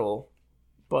subtle,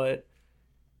 but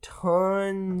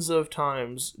tons of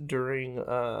times during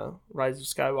Rise of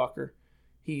Skywalker,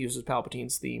 he uses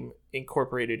Palpatine's theme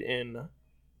incorporated in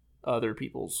other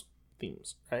people's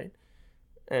themes, right?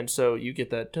 And so you get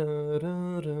that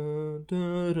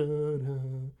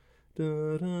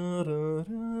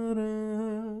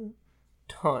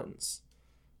tons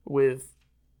with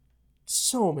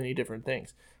so many different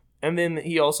things. And then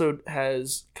he also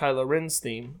has Kylo Ren's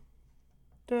theme.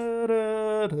 Yeah,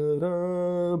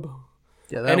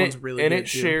 that one's really good. And it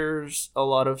shares a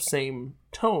lot of same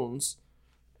tones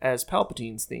as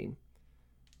Palpatine's theme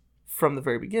from the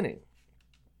very beginning,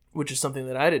 which is something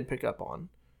that I didn't pick up on.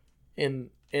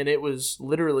 And it was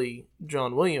literally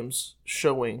John Williams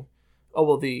showing,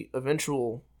 the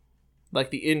eventual,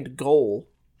 like the end goal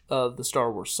of the Star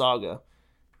Wars saga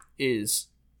is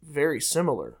very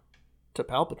similar to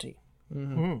Palpatine.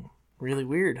 Really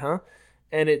weird, huh?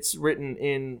 And it's written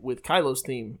in with Kylo's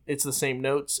theme. It's the same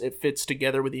notes. It fits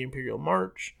together with the Imperial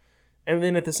March. And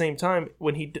then at the same time,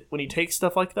 when he takes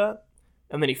stuff like that,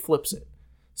 and then he flips it.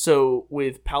 So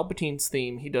with Palpatine's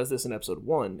theme, he does this in Episode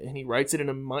 1, and he writes it in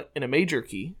a major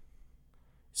key.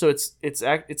 So it's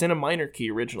in a minor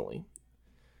key originally,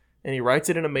 and he writes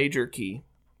it in a major key,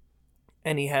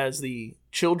 and he has the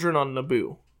children on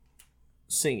Naboo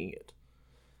singing it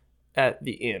at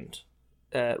the end.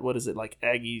 At what is it, like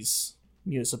Aggie's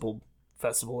Municipal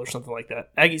Festival or something like that?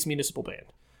 Aggie's Municipal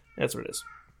Band. That's what it is.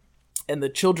 And the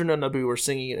children of Naboo are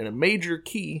singing it in a major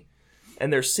key,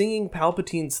 and they're singing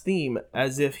Palpatine's theme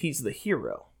as if he's the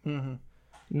hero,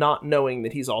 not knowing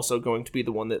that he's also going to be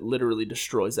the one that literally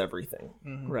destroys everything,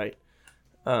 right?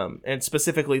 And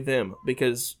specifically them,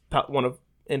 because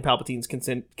in Palpatine's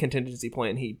contingency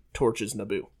plan, he torches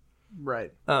Naboo.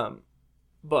 Right.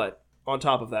 But on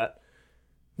top of that,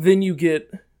 then you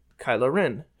get Kylo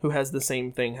Ren, who has the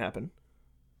same thing happen.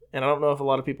 And I don't know if a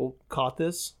lot of people caught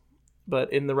this,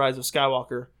 but in The Rise of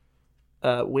Skywalker,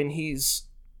 when he's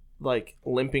like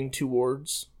limping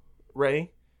towards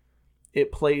Rey,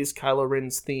 it plays Kylo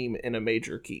Ren's theme in a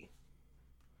major key.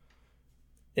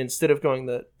 Instead of going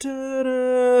the da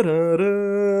da da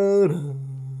da da,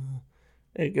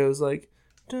 it goes like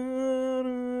da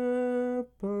da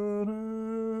ba da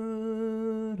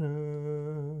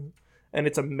da, and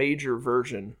it's a major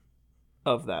version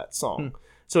of that song.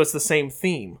 So it's the same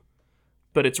theme,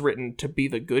 but it's written to be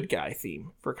the good guy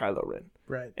theme for Kylo Ren.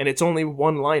 Right. And it's only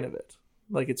one line of it.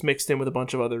 Like, it's mixed in with a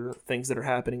bunch of other things that are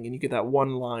happening, and you get that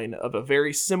one line of a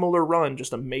very similar run,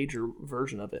 just a major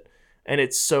version of it. And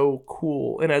it's so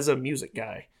cool. And as a music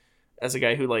guy, as a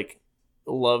guy who, like,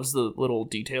 loves the little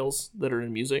details that are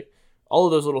in music, all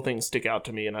of those little things stick out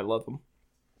to me, and I love them.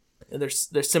 And they're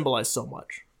symbolized so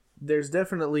much. There's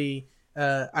definitely...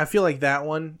 I feel like that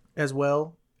one, as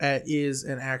well, is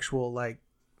an actual, like,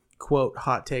 quote,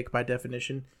 hot take by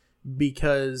definition,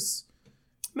 because...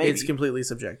 Maybe. It's completely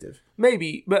subjective.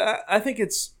 Maybe, but I think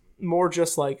it's more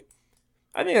just like...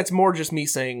 I think that's more just me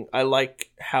saying I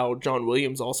like how John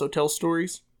Williams also tells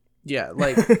stories. Yeah,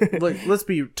 like let's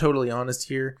be totally honest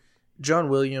here. John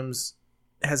Williams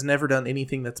has never done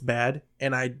anything that's bad,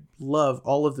 and I love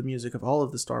all of the music of all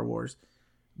of the Star Wars,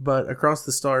 but Across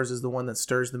the Stars is the one that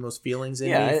stirs the most feelings in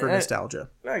me for nostalgia.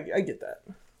 I get that.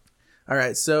 All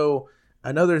right, so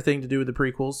another thing to do with the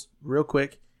prequels, real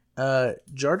quick.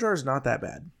 Jar Jar's not that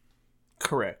bad.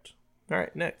 Correct. All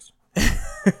right, next.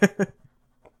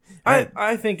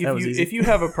 I think if you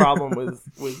have a problem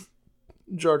with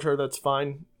Jar Jar, that's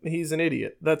fine. He's an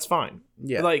idiot. That's fine.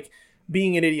 Yeah. Like,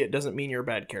 being an idiot doesn't mean you're a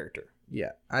bad character.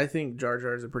 Yeah. I think Jar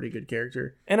Jar is a pretty good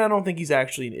character. And I don't think he's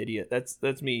actually an idiot.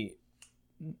 That's me,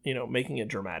 making it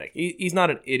dramatic. He's not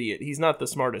an idiot. He's not the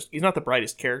smartest. He's not the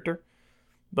brightest character,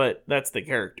 but that's the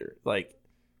character. Like,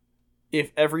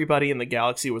 if everybody in the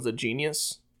galaxy was a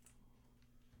genius,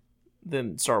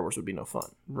 then Star Wars would be no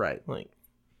fun. Right. Like,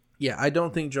 yeah, I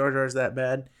don't think Jar Jar's that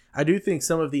bad. I do think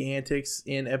some of the antics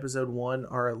in Episode 1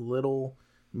 are a little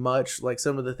much. Like,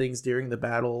 some of the things during the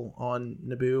battle on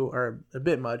Naboo are a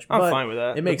bit much. I'm fine with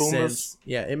that. It makes sense.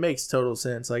 Yeah, it makes total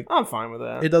sense. Like, I'm fine with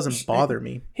that. It doesn't bother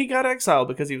me. He got exiled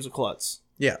because he was a klutz.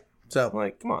 Yeah. So,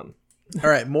 like, come on. All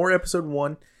right, more Episode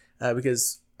 1,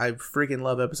 because I freaking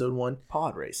love Episode 1.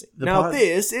 Pod racing.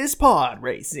 This is pod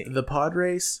racing. The pod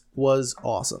race was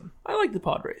awesome. I like the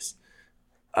pod race.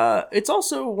 It's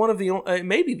also one of the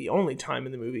maybe the only time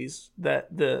in the movies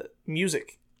that the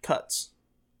music cuts.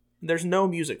 There's no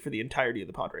music for the entirety of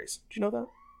the pod race. Did you know that?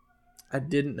 I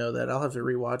didn't know that. I'll have to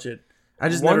rewatch it. I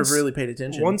just never really paid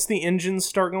attention. Once the engines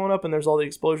start going up and there's all the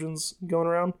explosions going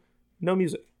around, no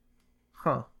music.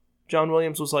 Huh. John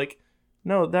Williams was like,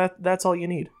 no, that's all you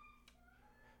need.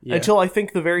 Yeah. Until I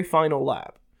think the very final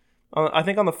lap. I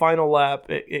think on the final lap,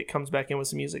 it comes back in with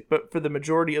some music. But for the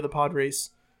majority of the pod race,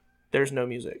 there's no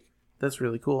music. That's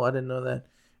really cool. I didn't know that.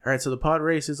 All right, so the pod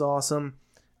race is awesome.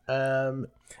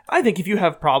 I think if you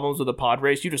have problems with a pod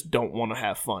race, you just don't want to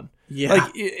have fun. Yeah.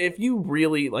 Like, if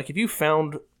you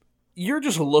found... You're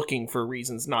just looking for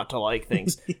reasons not to like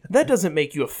things. Yeah. That doesn't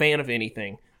make you a fan of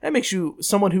anything. That makes you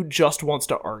someone who just wants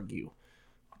to argue.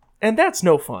 And that's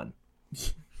no fun.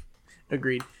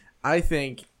 Agreed. I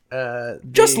think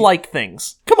just like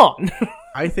things. Come on.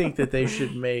 I think that they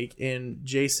should make, and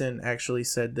Jason actually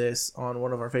said this on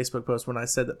one of our Facebook posts when I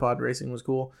said that pod racing was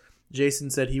cool. Jason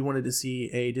said he wanted to see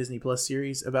a Disney Plus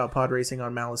series about pod racing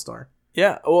on Malastare.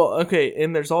 Yeah, well, okay,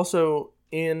 and there's also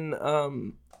in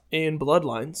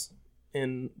Bloodlines,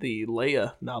 in the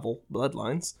Leia novel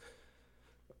Bloodlines,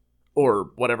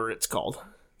 or whatever it's called,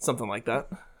 something like that.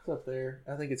 It's up there.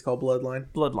 I think it's called Bloodline.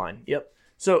 Bloodline, yep.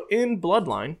 So in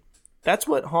Bloodline, that's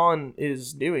what Han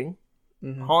is doing.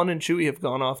 Mm-hmm. Han and Chewie have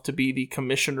gone off to be the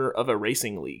commissioner of a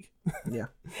racing league. Yeah.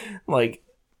 Like,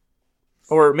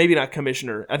 or maybe not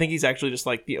commissioner. I think he's actually just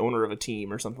like the owner of a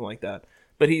team or something like that.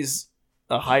 But he's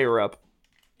a higher up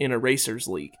in a racers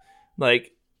league.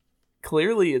 Like,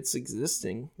 clearly it's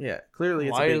existing. Yeah, clearly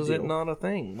it's Why a big is deal. it not a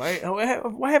thing?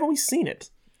 Why haven't we seen it?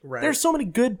 Right. There's so many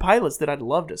good pilots that I'd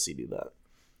love to see do that.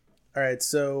 All right,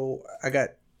 so I've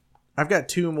got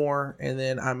two more, and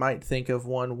then I might think of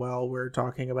one while we're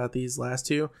talking about these last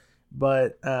two.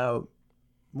 But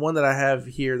one that I have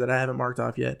here that I haven't marked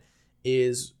off yet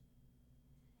is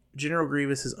General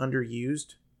Grievous is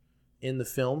underused in the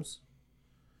films,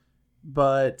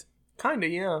 but kinda,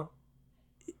 yeah.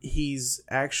 He's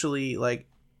actually like,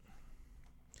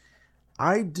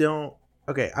 I don't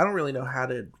really know how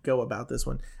to go about this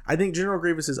one. I think General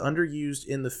Grievous is underused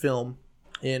in the film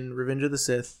in Revenge of the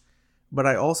Sith, but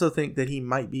I also think that he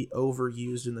might be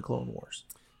overused in the Clone Wars.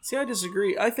 See, I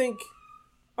disagree. I think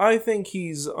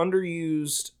he's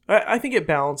underused. I think it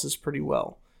balances pretty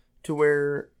well to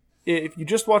where if you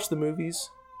just watch the movies,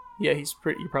 yeah,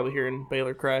 you're probably hearing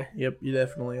Baylor cry. Yep, you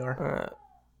definitely are.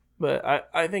 But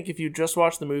I think if you just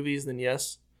watch the movies, then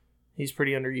yes, he's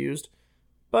pretty underused.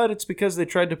 But it's because they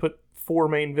tried to put 4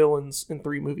 main villains in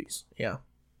 3 movies. Yeah.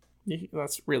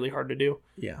 That's really hard to do.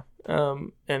 Yeah.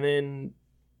 And then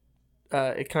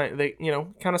they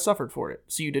kind of suffered for it.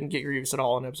 So you didn't get Grievous at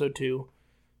all in episode 2.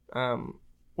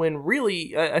 When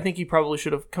really, I think he probably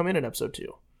should have come in episode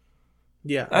 2.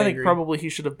 Yeah, I think agree. probably he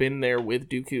should have been there with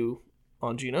Dooku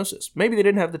on Geonosis. Maybe they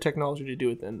didn't have the technology to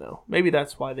do it then, though. Maybe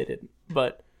that's why they didn't.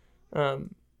 But I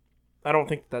don't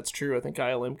think that's true. I think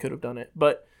ILM could have done it.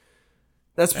 But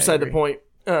that's beside the point.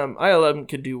 ILM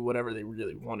could do whatever they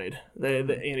really wanted.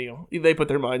 They put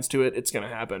their minds to it. It's going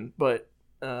to happen. But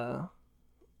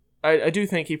I do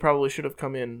think he probably should have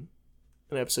come in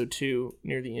episode 2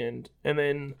 near the end. And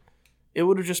then it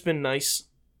would have just been nice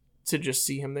to just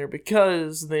see him there,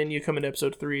 because then you come in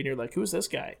episode 3 and you're like, who's this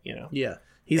guy? Yeah.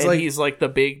 He's like the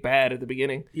big bad at the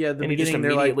beginning. Yeah, the beginning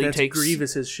they're like, that's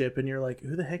Grievous's ship, and you're like,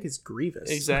 who the heck is Grievous?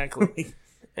 Exactly.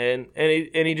 and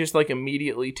he just like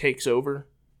immediately takes over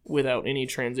without any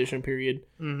transition period.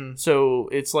 Mm-hmm. So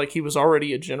it's like he was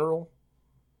already a general,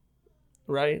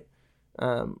 right?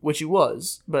 Which he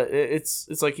was, but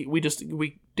it's like we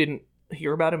didn't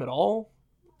hear about him at all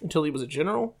until he was a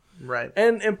general. Right.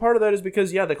 And part of that is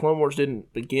because, yeah, the Clone Wars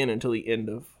didn't begin until the end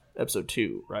of episode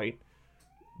 2, right?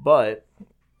 But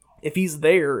if he's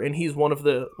there and he's one of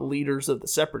the leaders of the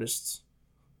Separatists,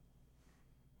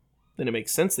 then it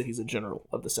makes sense that he's a general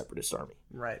of the Separatist army.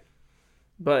 Right.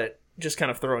 But just kind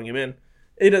of throwing him in,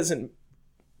 it doesn't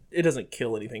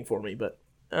kill anything for me. But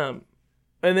and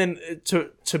then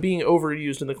to being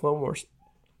overused in the Clone Wars,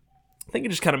 I think it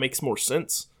just kind of makes more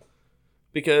sense,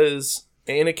 because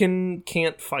Anakin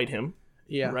can't fight him.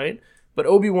 Yeah. Right? But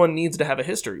Obi-Wan needs to have a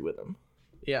history with him.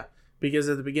 Yeah. Because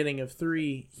at the beginning of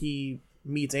 3, he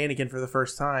meets Anakin for the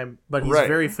first time, but he's Right.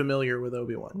 very familiar with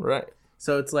Obi-Wan. Right.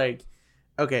 So it's like,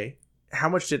 okay, how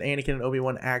much did Anakin and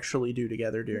Obi-Wan actually do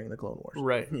together during the Clone Wars?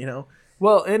 Right.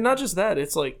 Well, and not just that,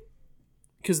 it's like,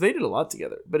 because they did a lot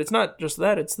together, but it's not just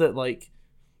that, it's that, like,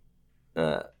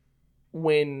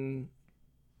 when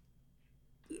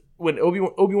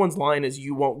Obi-Wan's line is,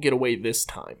 "You won't get away this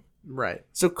time." Right.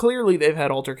 So clearly they've had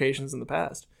altercations in the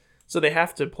past. So they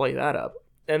have to play that up.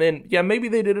 And then, yeah, maybe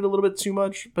they did it a little bit too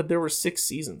much, but there were 6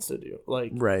 seasons to do.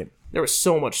 Like, right. There was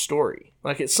so much story.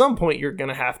 Like, at some point, you're going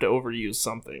to have to overuse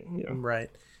something. Right.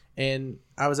 And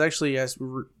I was actually,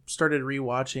 started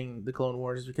rewatching the Clone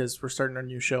Wars because we're starting our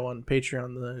new show on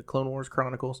Patreon, the Clone Wars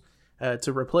Chronicles,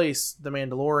 to replace The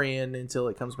Mandalorian until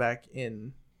it comes back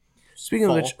in Speaking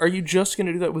fall. of which, are you just going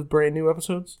to do that with brand new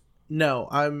episodes? No,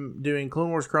 I'm doing Clone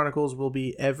Wars Chronicles will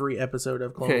be every episode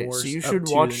of Clone Wars. Okay, so you should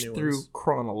watch through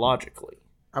chronologically.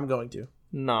 I'm going to.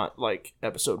 Not like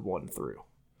episode 1 through.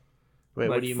 Wait,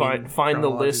 like, what do you mean? Find the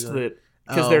list that,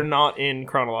 because they're not in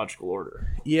chronological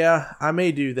order. Yeah, I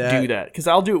may do that. Do that, because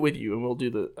I'll do it with you, and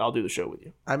I'll do the show with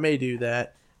you. I may do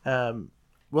that.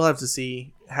 We'll have to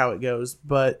see how it goes,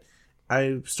 but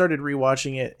I started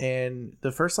rewatching it, and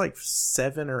the first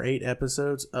 7 or 8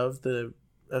 episodes of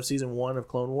season 1 of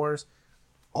Clone Wars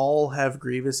all have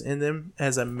Grievous in them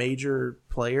as a major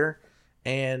player,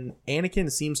 and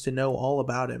Anakin seems to know all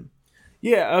about him.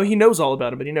 Yeah, he knows all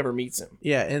about him, but he never meets him.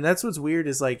 Yeah, and that's what's weird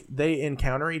is they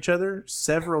encounter each other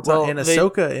several times. And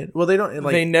Ahsoka, they don't.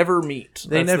 They never meet.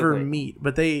 They never meet,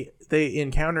 but they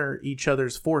encounter each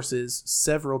other's forces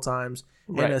several times.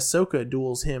 Right. And Ahsoka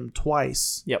duels him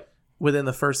twice. Yep. Within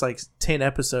the first 10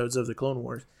 episodes of the Clone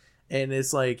Wars, and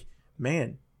it's like,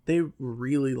 man, they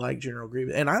really like General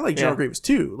Grievous, and I like General Grievous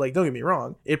too. Like, don't get me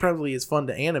wrong, it probably is fun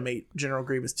to animate General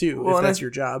Grievous too, if that's your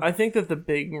job. I think that the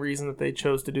big reason that they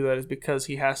chose to do that is because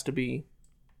he has to be,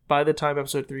 by the time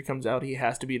episode 3 comes out, he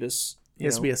has to be this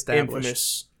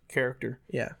infamous character.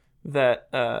 Yeah, that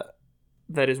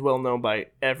is well known by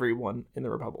everyone in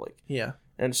the Republic. Yeah,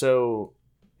 and so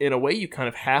in a way, you kind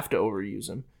of have to overuse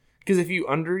him. Because if you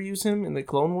underuse him in the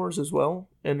Clone Wars as well,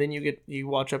 and then you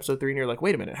watch episode 3 and you're like,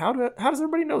 wait a minute, how does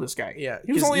everybody know this guy? Yeah,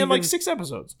 he was only in 6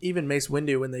 episodes. Even Mace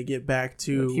Windu, when they get back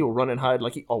to, he'll run and hide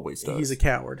like he always does. He's a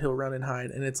coward. He'll run and hide,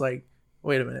 and it's like,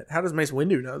 wait a minute. How does Mace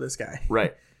Windu know this guy?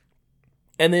 Right.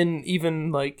 And then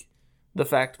even, like, the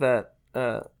fact that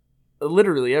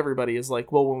literally everybody is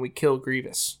like, well, when we kill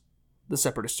Grievous, the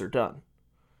Separatists are done.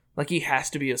 Like, he has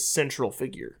to be a central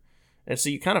figure. And so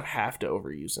you kind of have to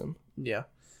overuse him. Yeah.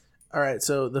 All right,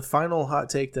 so the final hot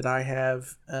take that I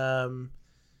have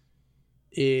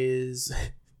is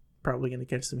probably going to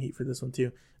catch some heat for this one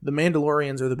too. The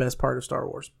Mandalorians are the best part of Star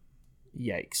Wars.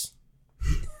 Yikes.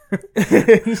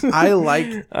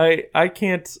 I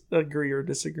can't agree or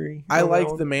disagree. I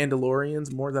like the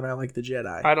Mandalorians more than I like the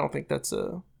Jedi. I don't think that's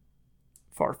a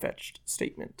far-fetched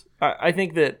statement. I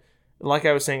think that, like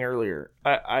I was saying earlier,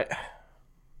 I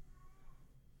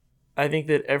think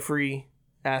that every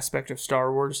aspect of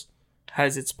Star Wars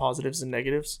has its positives and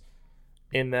negatives,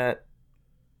 in that,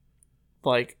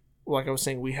 like I was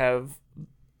saying, we have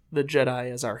the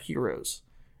Jedi as our heroes,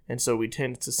 and so we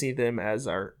tend to see them as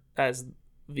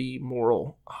the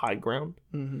moral high ground,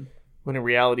 when in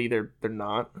reality they're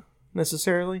not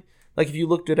necessarily. Like, if you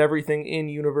looked at everything in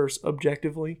universe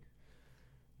objectively,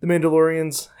 the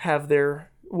Mandalorians have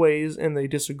their ways and they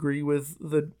disagree with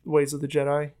the ways of the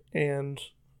Jedi, and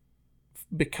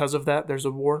because of that there's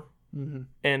a war.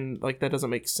 And, like, that doesn't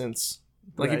make sense.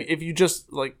 Like, right. if you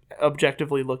just, like,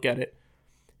 objectively look at it,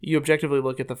 you objectively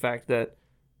look at the fact that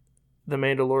the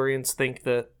Mandalorians think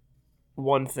that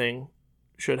one thing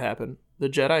should happen, the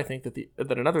Jedi think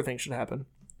that another thing should happen,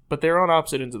 but they're on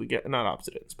opposite ends of the not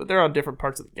opposite ends, but they're on different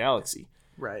parts of the galaxy.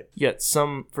 Right. Yet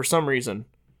for some reason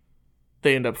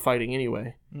they end up fighting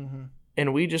anyway.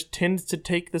 And we just tend to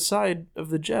take the side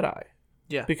of the Jedi.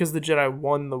 Yeah. Because the Jedi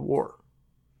won the war.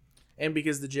 And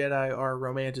because the Jedi are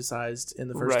romanticized in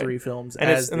the first right. 3 films, and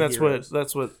as that's heroes.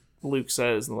 That's what Luke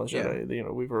says in the Last Jedi. You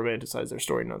know, we've romanticized their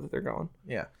story now that they're gone.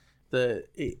 Yeah,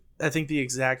 I think the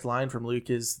exact line from Luke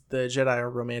is, "The Jedi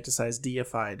are romanticized,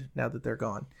 deified now that they're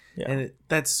gone," and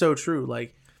that's so true.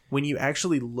 Like, when you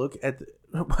actually look at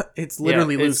it's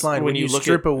literally Luke's line. When you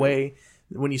strip away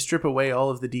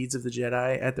all of the deeds of the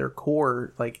Jedi, at their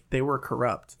core, like, they were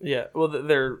corrupt. Yeah, well,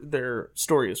 their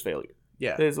story is failure.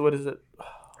 Yeah, what is it?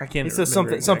 I can't. It says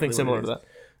something similar to that.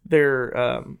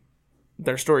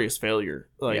 Their story is failure.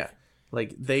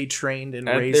 Like they trained and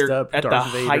raised up at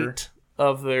Darth the Vader. height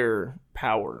of their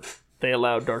power. They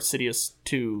allowed Darth Sidious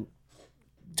to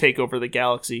take over the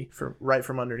galaxy right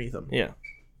from underneath them. Yeah,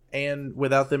 and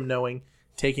without them knowing,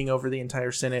 taking over the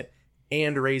entire Senate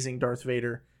and raising Darth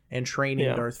Vader and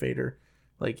training Darth Vader.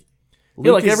 Like,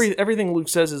 everything Luke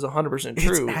says is 100%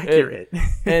 true. It's accurate.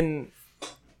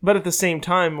 But at the same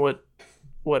time, what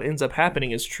ends up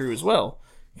happening is true as well.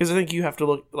 Because I think you have to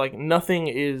look, like, nothing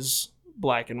is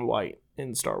black and white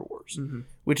in Star Wars,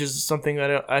 which is something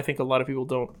that I think a lot of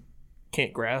people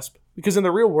can't grasp. Because in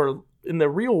the real world,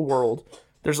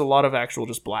 there's a lot of actual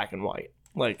just black and white.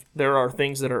 Like, there are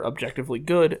things that are objectively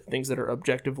good, things that are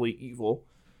objectively evil,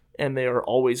 and they are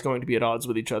always going to be at odds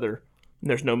with each other. And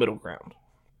there's no middle ground.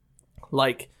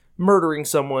 Like, murdering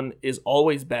someone is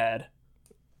always bad.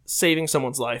 Saving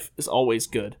someone's life is always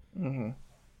good.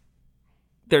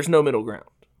 There's no middle ground.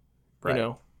 Right. You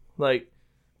know? Like,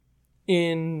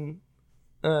 in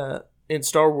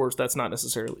Star Wars, that's not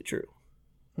necessarily true.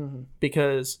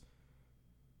 Because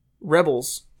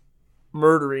rebels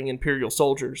murdering Imperial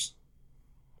soldiers,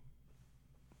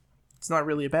 it's not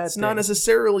really a bad thing. It's not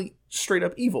necessarily straight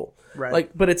up evil. Right.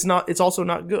 Like, but it's also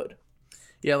not good.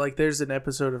 Yeah, like, there's an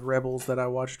episode of Rebels that I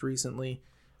watched recently,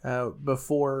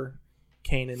 before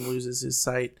Kanan loses his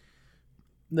sight,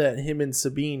 that him and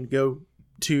Sabine go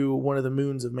to one of the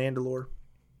moons of Mandalore.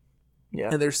 Yeah.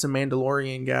 And there's some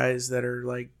Mandalorian guys that are,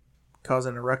 like,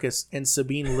 causing a ruckus, and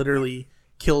Sabine literally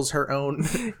kills her own...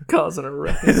 causing a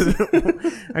ruckus.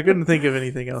 I couldn't think of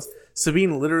anything else.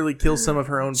 Sabine literally kills some of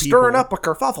her own people. Stirring up a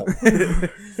kerfuffle.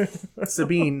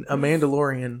 Sabine, a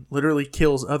Mandalorian, literally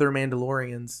kills other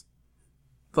Mandalorians.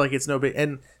 Like, it's no big...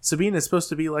 And Sabine is supposed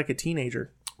to be, like, a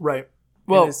teenager. Right.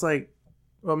 Well, and it's like...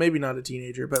 Well, maybe not a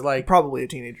teenager, but, like... Probably a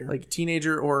teenager. Like,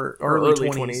 teenager or early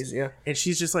 20s. Yeah. And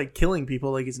she's just, like, killing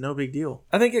people like it's no big deal.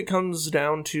 I think it comes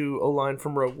down to a line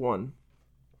from Rogue One.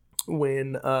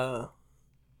 When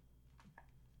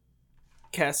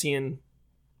Cassian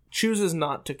chooses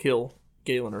not to kill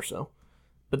Galen or so,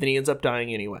 but then he ends up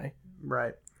dying anyway.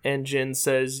 Right. And Jyn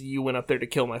says, "You went up there to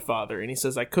kill my father." And he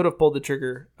says, "I could have pulled the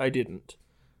trigger. I didn't."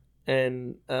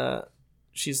 And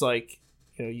she's like...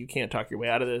 You know, you can't talk your way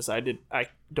out of this. I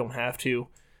don't have to.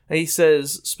 And he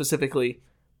says specifically,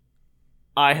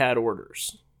 "I had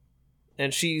orders."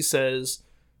 And she says,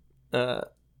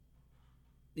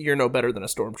 "You're no better than a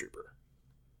stormtrooper."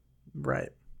 Right.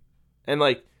 And,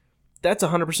 like, that's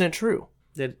 100% true.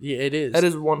 It is. That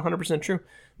is 100% true.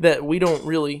 That we don't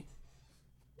really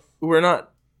we're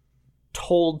not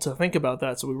told to think about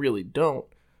that, so we really don't.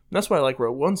 And that's why I like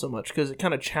Rogue One so much, because it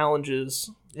kind of challenges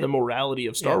the morality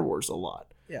of Star Wars a lot.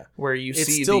 Yeah. Where you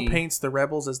see it still paints the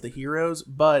rebels as the heroes,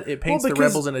 but it paints the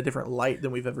rebels in a different light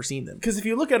than we've ever seen them. Because if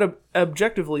you look at it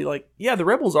objectively, like, yeah, the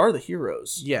rebels are the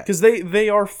heroes. Yeah. Because they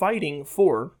are fighting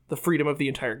for the freedom of the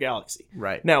entire galaxy.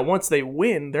 Right. Now, once they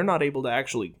win, they're not able to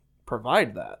actually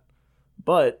provide that.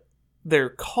 But their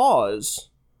cause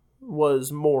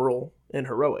was moral and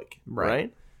heroic.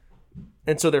 Right?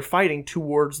 And so they're fighting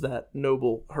towards that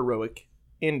noble, heroic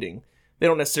ending. They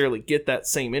don't necessarily get that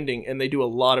same ending, and they do a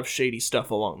lot of shady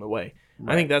stuff along the way.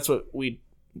 Right. I think that's what we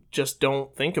just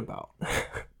don't think about.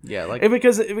 Yeah, like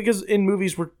because in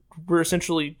movies we're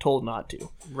essentially told not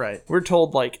to. Right. We're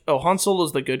told like, oh, Han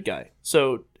Solo's the good guy,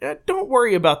 so don't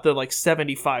worry about the like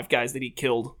 75 guys that he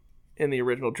killed in the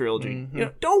original trilogy. Mm-hmm. You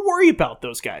know, don't worry about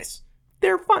those guys.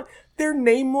 They're fine. They're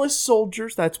nameless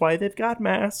soldiers. That's why they've got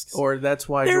masks. Or that's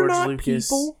why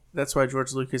That's why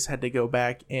George Lucas had to go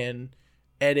back and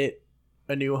edit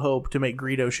A New Hope to make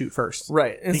Greedo shoot first.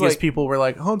 Right. It's because people were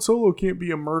like, Han Solo can't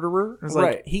be a murderer. It's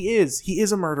right. Like, he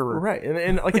is a murderer. Right.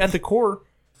 And like at the core,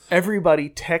 everybody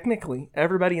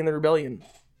in the rebellion,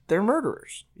 they're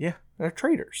murderers. Yeah. They're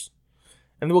traitors.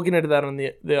 And we'll get into that on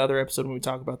the other episode when we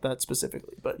talk about that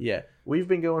specifically. But yeah, we've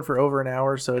been going for over an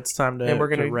hour, so it's time to, and we're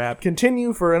going to wrap.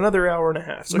 Continue for another hour and a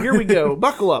half. So here we go.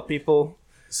 Buckle up, people.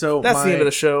 So that's the end of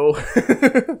the show.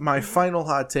 My final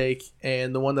hot take,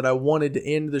 and the one that I wanted to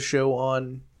end the show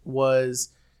on, was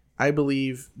I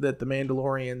believe that the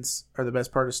Mandalorians are the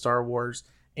best part of Star Wars,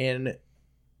 and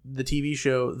the TV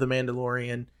show The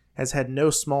Mandalorian has had no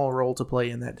small role to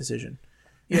play in that decision.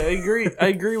 Yeah, I agree. I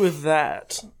agree with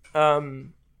that. My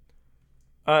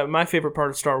favorite part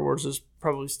of Star Wars is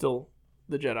probably still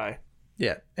the Jedi.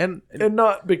 Yeah, and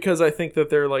not because I think that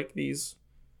they're like these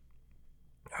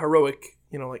heroic,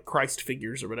 like Christ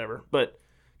figures or whatever, but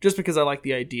just because I like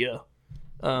the idea.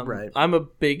 Right. I'm a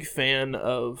big fan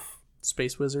of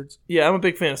Space Wizards. Yeah, I'm a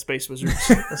big fan of Space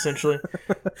Wizards. Essentially,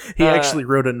 he actually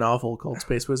wrote a novel called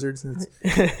Space Wizards.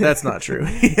 That's not true.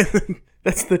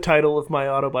 That's the title of my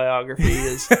autobiography.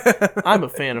 Is I'm a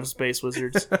fan of Space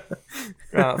Wizards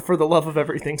for the love of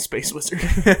everything Space Wizard.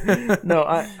 No,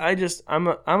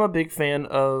 I'm a big fan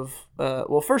of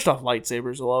first off,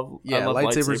 lightsabers. I love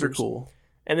lightsabers are cool.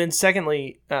 And then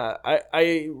secondly,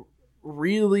 I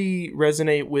really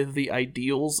resonate with the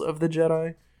ideals of the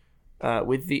Jedi,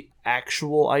 with the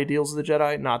actual ideals of the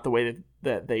Jedi, not the way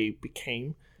that they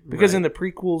became. Because in the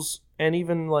prequels and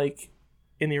even like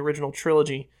in the original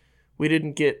trilogy, we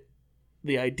didn't get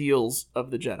the ideals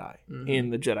of the Jedi in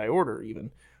the Jedi Order.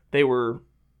 Even they were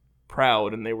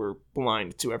proud and they were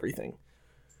blind to everything.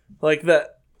 Like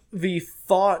that, the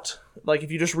thought, like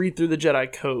if you just read through the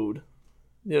Jedi Code,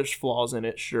 there's flaws in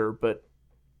it, sure, but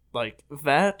like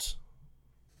that,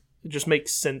 it just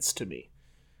makes sense to me,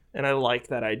 and I like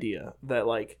that idea that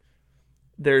like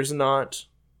there's not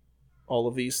all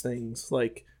of these things.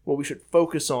 Like what we should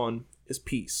focus on is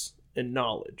peace and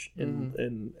knowledge,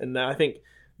 and I think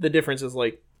the difference is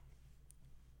like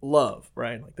love,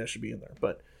 right? Like that should be in there,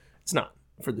 but it's not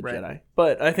for the Jedi.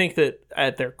 But I think that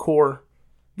at their core,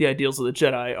 the ideals of the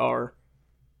Jedi are,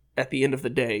 at the end of the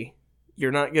day,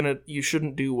 you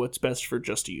shouldn't do what's best for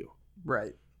just you. Right.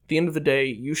 At the end of the day,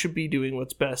 you should be doing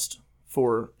what's best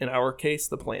for, in our case,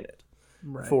 the planet.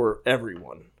 Right. For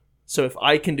everyone. So if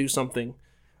I can do something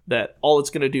that all it's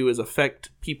going to do is affect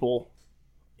people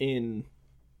in,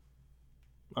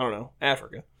 I don't know,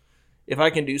 Africa. If I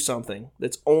can do something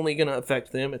that's only going to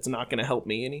affect them, it's not going to help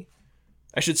me any,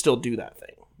 I should still do that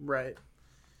thing. Right.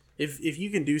 If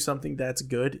you can do something that's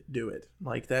good, do it.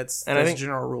 Like that's I think, a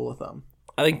general rule of thumb.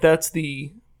 I think that's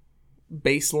the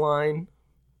baseline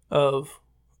of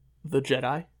the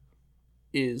Jedi,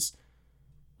 is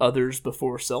others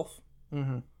before self.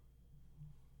 Mm-hmm.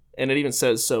 And it even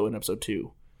says so in episode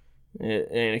 2.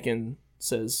 Anakin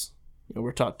says,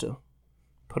 we're taught to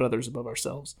put others above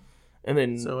ourselves. And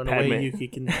then so in Padme, a way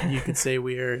you could say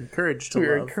we are encouraged to love.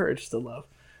 We are encouraged to love.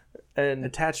 And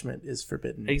attachment is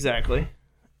forbidden. Exactly.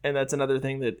 And that's another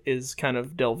thing that is kind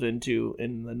of delved into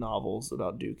in the novels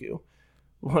about Dooku.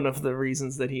 One of the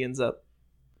reasons that he ends up,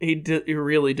 he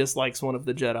really dislikes one of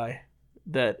the Jedi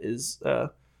that is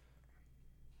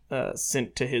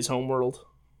sent to his homeworld,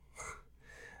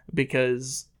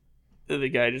 because the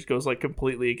guy just goes like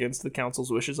completely against the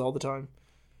council's wishes all the time.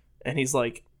 And he's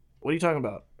like, what are you talking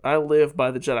about? I live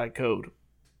by the Jedi Code.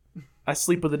 I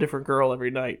sleep with a different girl every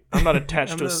night. I'm not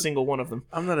attached to a single one of them.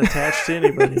 I'm not attached to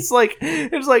anybody. It's like,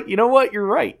 you know what? You're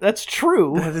right. That's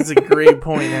true. That is a great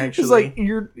point, actually. It's like,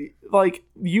 you're like,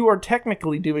 you are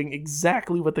technically doing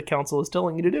exactly what the council is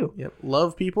telling you to do. Yep.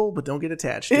 Love people, but don't get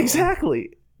attached to them.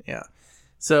 Exactly. Yeah.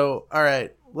 So, all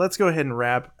right, let's go ahead and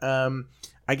wrap.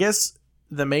 I guess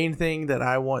the main thing that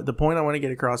the point I want to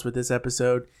get across with this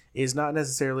episode is not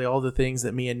necessarily all the things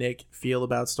that me and Nick feel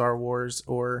about Star Wars,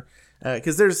 or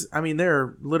because there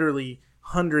are literally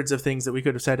hundreds of things that we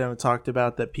could have sat down and talked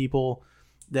about that people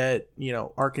that,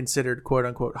 are considered quote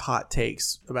unquote hot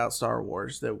takes about Star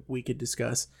Wars that we could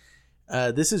discuss.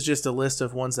 This is just a list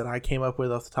of ones that I came up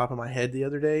with off the top of my head the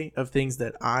other day of things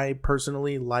that I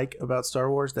personally like about Star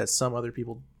Wars that some other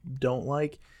people don't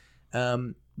like.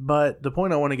 But the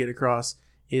point I want to get across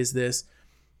is this.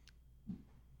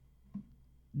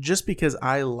 Just because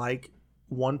I like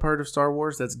one part of Star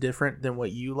Wars that's different than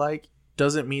what you like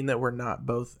doesn't mean that we're not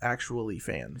both actually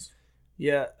fans.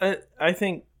 Yeah, I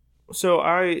think so.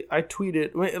 I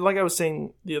tweeted, like I was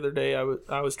saying the other day, I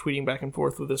was tweeting back and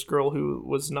forth with this girl who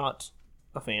was not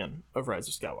a fan of Rise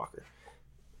of Skywalker,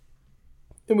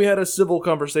 and we had a civil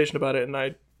conversation about it,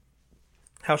 and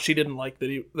how she didn't like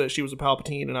that she was a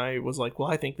Palpatine, and I was like, well,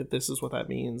 I think that this is what that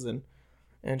means, and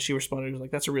she responded, she was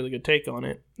like, that's a really good take on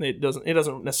it. It doesn't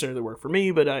necessarily work for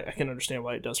me, but I can understand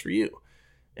why it does for you.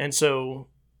 And so,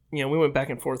 we went back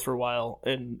and forth for a while,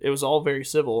 and it was all very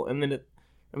civil. And then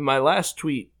my last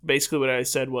tweet, basically what I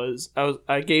said was,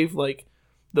 I gave like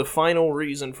the final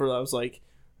reason for, I was like,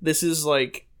 this is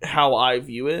like how I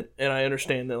view it, and I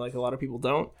understand that like a lot of people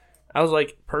don't. I was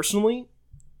like, personally,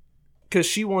 because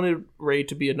she wanted Rey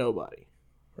to be a nobody,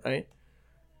 right?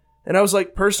 And I was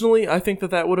like, personally, I think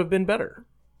that would have been better.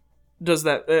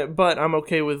 But I'm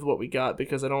okay with what we got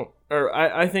because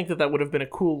I think that would have been a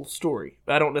cool story.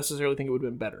 I don't necessarily think it would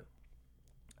have been better.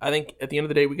 I think at the end of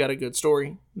the day, we got a good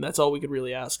story, and that's all we could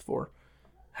really ask for.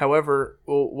 However,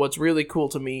 what's really cool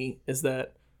to me is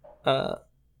that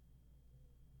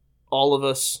all of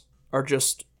us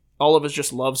just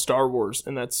love Star Wars,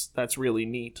 and that's really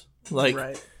neat. Like,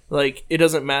 right. Like, it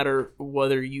doesn't matter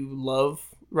whether you love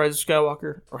Rise of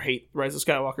Skywalker or hate Rise of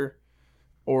Skywalker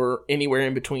or anywhere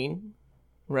in between,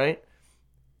 right?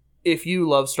 If you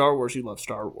love Star Wars, you love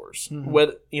Star Wars. Mm-hmm.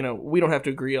 Whether we don't have to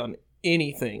agree on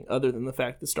anything other than the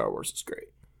fact that Star Wars is great.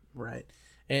 Right.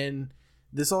 And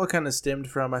this all kind of stemmed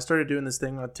from, I started doing this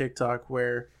thing on TikTok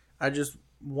where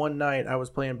one night I was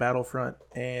playing Battlefront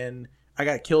and I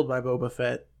got killed by Boba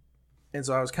Fett. And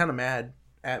so I was kind of mad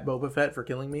at Boba Fett for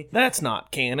killing me. That's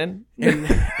not canon.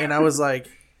 And I was like,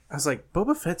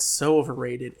 Boba Fett's so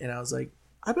overrated. And I was like,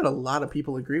 I bet a lot of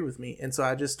people agree with me. And so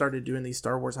I just started doing these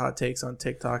Star Wars hot takes on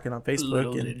TikTok and on Facebook.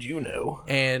 Little did you know.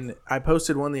 And I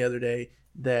posted one the other day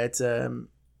that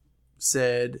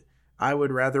said, I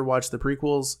would rather watch the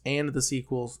prequels and the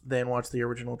sequels than watch the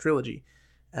original trilogy.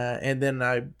 And then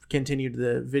I continued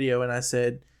the video and I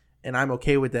said, and I'm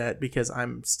okay with that because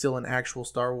I'm still an actual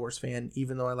Star Wars fan,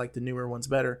 even though I like the newer ones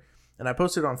better. And I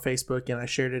posted it on Facebook and I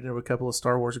shared it into a couple of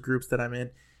Star Wars groups that I'm in.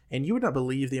 And you would not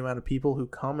believe the amount of people who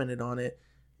commented on it,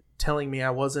 telling me I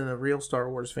wasn't a real Star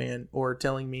Wars fan, or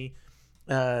telling me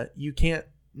you can't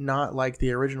not like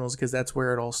the originals because that's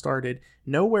where it all started.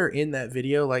 Nowhere in that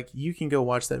video, like, you can go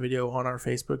watch that video on our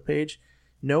Facebook page.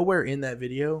 Nowhere in that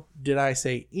video did I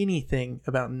say anything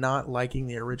about not liking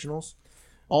the originals.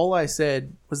 All I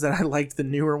said was that I liked the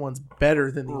newer ones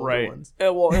better than the older ones.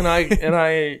 Well, and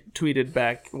I tweeted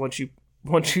back once you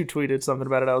tweeted something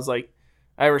about it. I was like,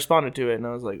 I responded to it and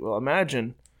I was like, well,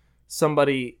 imagine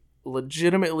somebody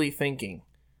legitimately thinking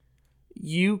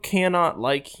you cannot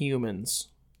like humans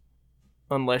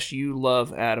unless you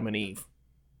love Adam and Eve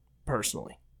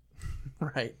personally.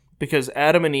 Right. Because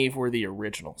Adam and Eve were the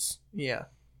originals. Yeah.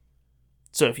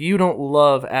 So if you don't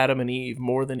love Adam and Eve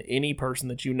more than any person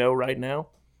that you know right now,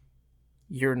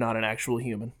 you're not an actual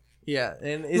human. Yeah,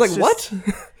 and it's like, just,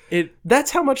 what?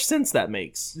 That's how much sense that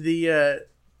makes. The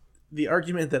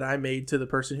argument that I made to the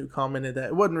person who commented that,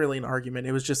 it wasn't really an argument.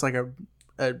 It was just like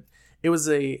a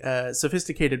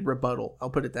sophisticated rebuttal. I'll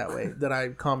put it that way. That I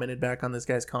commented back on this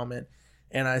guy's comment,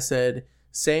 and I said,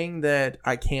 saying that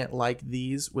I can't like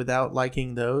these without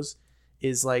liking those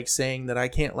is like saying that I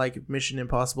can't like Mission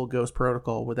Impossible Ghost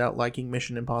Protocol without liking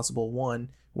Mission Impossible 1,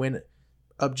 when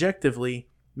objectively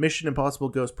Mission Impossible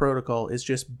Ghost Protocol is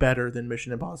just better than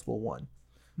Mission Impossible 1.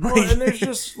 Well, and there's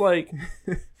just like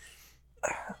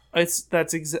it's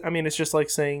just like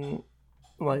saying,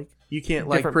 like, you can't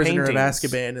like Prisoner paintings.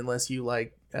 of Azkaban unless you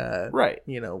like right,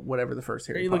 whatever the first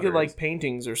Harry Potter. You look at like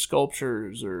paintings or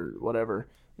sculptures or whatever,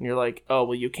 and you're like, oh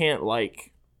well, you can't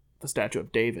like the Statue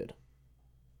of David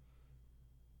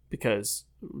because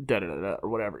da-da-da-da or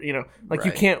whatever, like,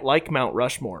 you can't like Mount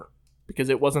Rushmore because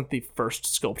it wasn't the first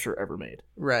sculpture ever made.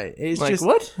 Right. It's like, just,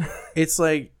 what? It's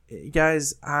like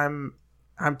guys, I'm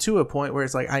to a point where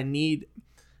it's like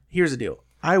here's the deal.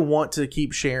 I want to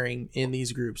keep sharing in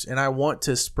these groups, and I want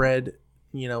to spread,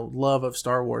 love of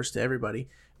Star Wars to everybody.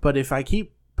 But if I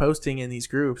keep posting in these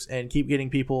groups and keep getting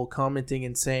people commenting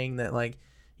and saying that, like,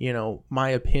 my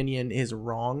opinion is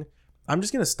wrong, I'm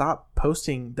just going to stop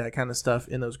posting that kind of stuff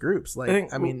in those groups.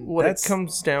 Like, what it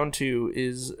comes down to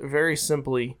is very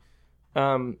simply,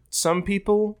 some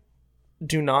people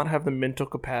do not have the mental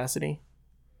capacity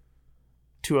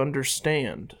to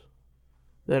understand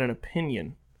that an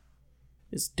opinion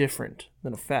is different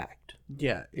than a fact.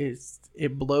 Yeah,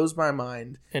 it blows my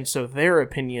mind. And so their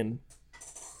opinion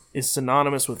is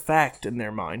synonymous with fact in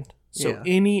their mind. So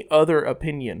any other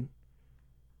opinion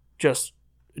just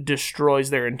destroys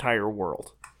their entire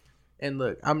world. And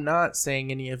look, I'm not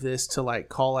saying any of this to like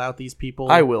call out these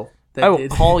people. I will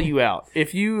call you out.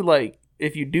 If you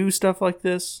do stuff like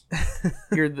this,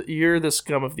 you're the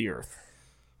scum of the earth.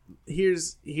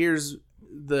 Here's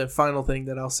the final thing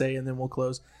that I'll say, and then we'll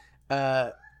close.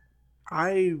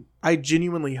 I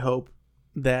genuinely hope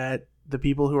that the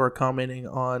people who are commenting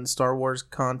on Star Wars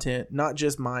content, not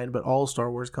just mine, but all Star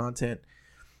Wars content,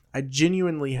 I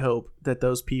genuinely hope that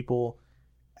those people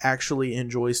actually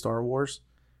enjoy Star Wars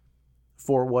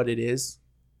for what it is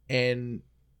and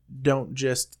don't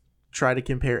just try to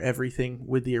compare everything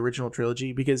with the original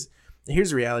trilogy. Because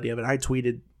here's the reality of it. I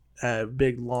tweeted a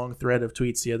big long thread of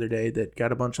tweets the other day that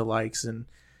got a bunch of likes, and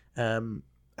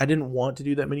I didn't want to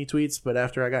do that many tweets, but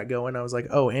after I got going, I was like,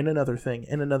 oh, and another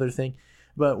thing.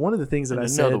 But one of the things that I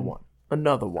said...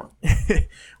 Another one.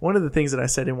 One of the things that I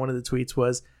said in one of the tweets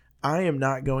was, I am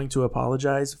not going to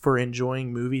apologize for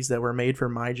enjoying movies that were made for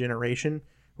my generation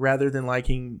rather than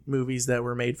liking movies that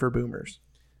were made for boomers.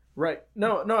 Right.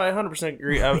 No, I 100%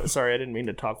 agree. Sorry, I didn't mean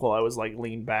to talk while I was like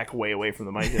leaned back way away from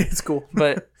the mic. It's cool.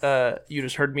 But you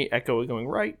just heard me echo going,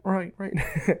 right.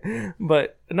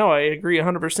 But no, I agree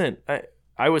 100%.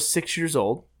 I was 6 years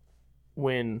old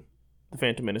when The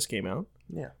Phantom Menace came out.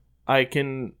 Yeah. I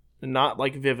can not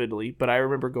like vividly, but I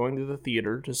remember going to the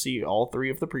theater to see all 3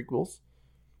 of the prequels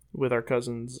with our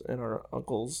cousins and our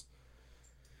uncles.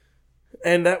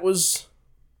 And that was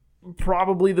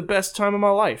probably the best time of my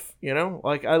life,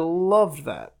 Like, I loved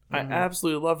that. Mm-hmm. I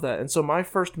absolutely loved that. And so my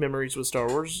first memories with Star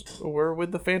Wars were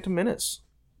with The Phantom Menace.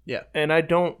 Yeah. And I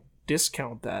don't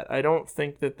discount that. I don't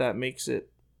think that makes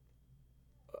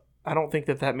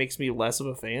me less of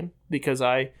a fan because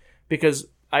I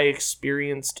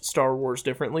experienced Star Wars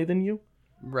differently than you.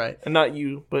 Right. And not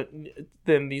you, but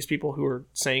then these people who are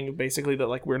saying basically that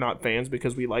like we're not fans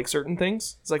because we like certain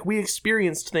things. It's like we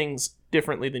experienced things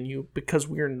differently than you because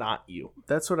we're not you.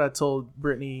 That's what I told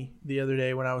Brittany the other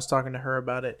day when I was talking to her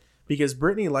about it, because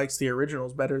Brittany likes the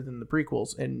originals better than the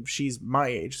prequels, and she's my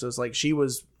age. So it's like she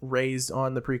was raised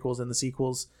on the prequels and the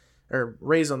sequels, or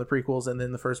raised on the prequels, and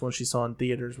then the first one she saw in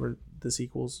theaters were the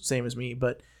sequels, same as me.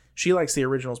 But she likes the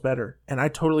originals better, and I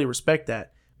totally respect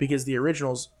that because the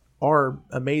originals are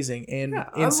amazing. And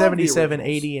in 77,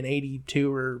 80, and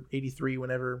 82 or 83,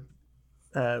 whenever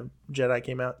Jedi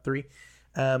came out, 3,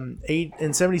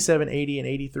 in 77, 80, and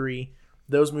 83,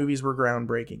 those movies were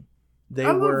groundbreaking. I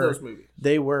love those movies.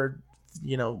 They were,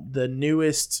 the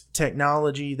newest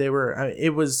technology.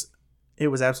 It was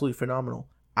absolutely phenomenal.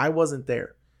 I wasn't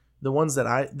there.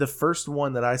 The first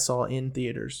one that I saw in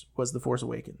theaters was The Force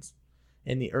Awakens,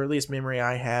 and the earliest memory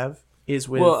I have is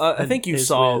with. Well, I think you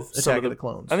saw Attack of the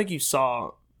Clones. I think you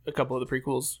saw a couple of the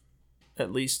prequels,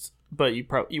 at least, but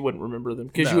you wouldn't remember them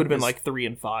because you would have been like 3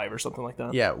 and 5 or something like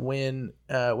that. Yeah, when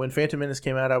Phantom Menace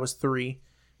came out, I was 3.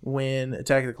 When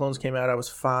Attack of the Clones came out, I was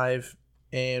 5,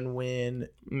 and when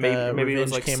maybe it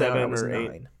was like 7 out, I was or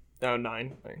 8. 9. Oh,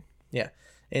 9. Yeah,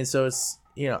 and so it's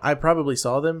I probably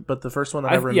saw them, but the first one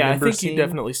that I remember I think seeing, you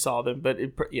definitely saw them, but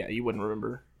you wouldn't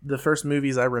remember. The first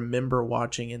movies I remember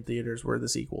watching in theaters were the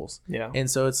sequels. Yeah. And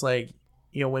so it's like,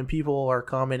 when people are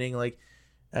commenting like,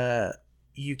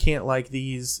 you can't like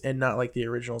these and not like the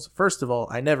originals. First of all,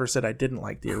 I never said I didn't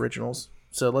like the originals.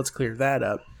 So let's clear that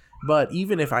up. But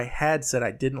even if I had said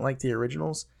I didn't like the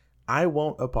originals, I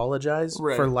won't apologize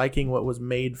for liking what was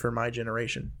made for my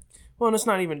generation. Well, and it's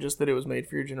not even just that it was made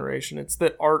for your generation. It's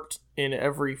that art in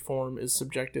every form is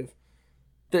subjective.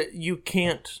 That you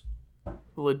can't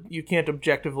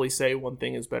objectively say one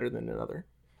thing is better than another.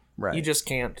 Right. You just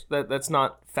can't. That's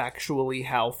not factually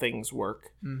how things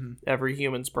work. Mm-hmm. Every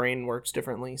human's brain works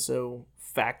differently, so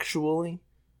factually,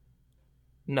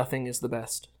 nothing is the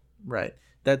best. Right.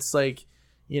 That's like,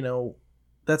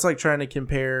 trying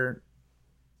to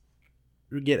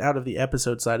get out of the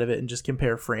episode side of it and just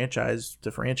compare franchise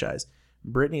to franchise.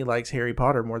 Brittany likes Harry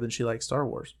Potter more than she likes Star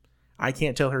Wars. I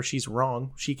can't tell her she's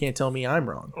wrong. She can't tell me I'm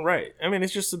wrong. Right. I mean,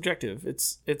 it's just subjective.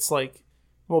 It's like,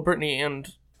 well, Brittany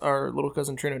and our little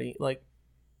cousin Trinity, like,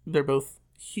 they're both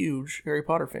huge Harry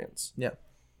Potter fans. Yeah.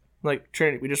 Like,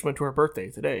 Trinity, we just went to her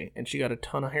birthday today, and she got a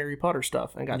ton of Harry Potter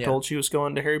stuff, and got told she was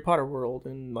going to Harry Potter World,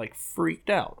 and, like, freaked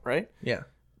out, right? Yeah.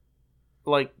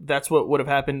 Like, that's what would have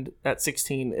happened at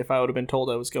 16 if I would have been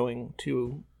told I was going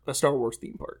to a Star Wars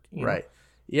theme park. Right.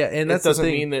 Yeah, and that doesn't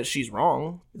mean that she's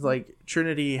wrong. Like,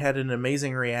 Trinity had an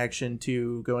amazing reaction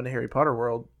to going to Harry Potter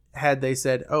World. Had they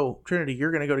said, "Oh, Trinity,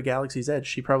 you're going to go to Galaxy's Edge,"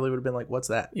 she probably would have been like, "What's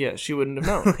that?" Yeah, she wouldn't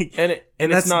have known.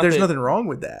 and that's there's nothing wrong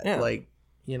with that. Yeah. Like,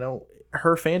 you know,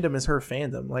 her fandom is her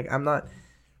fandom. Like, I'm not,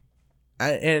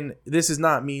 and this is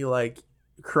not me like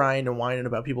crying and whining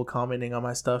about people commenting on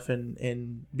my stuff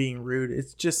and being rude.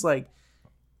 It's just like,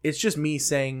 it's just me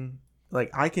saying,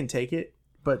 like, I can take it,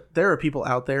 but there are people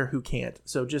out there who can't.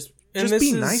 So just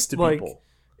be nice to people.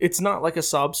 It's not like a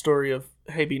sob story of,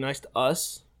 hey, be nice to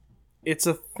us. It's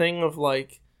a thing of,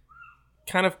 like,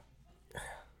 kind of,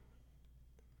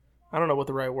 I don't know what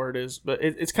the right word is, but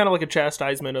it's kind of like a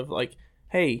chastisement of, like,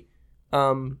 hey,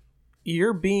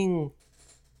 you're being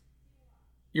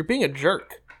a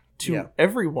jerk to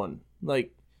everyone.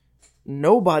 Like,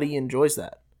 nobody enjoys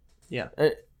that. Yeah.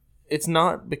 It's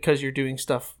not because you're doing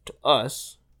stuff to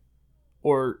us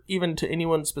or even to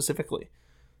anyone specifically.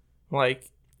 Like,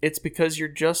 it's because you're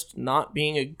just not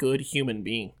being a good human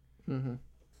being. Mm-hmm.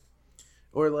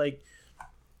 Or, like,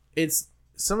 it's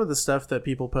some of the stuff that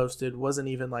people posted wasn't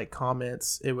even like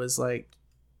comments. It was like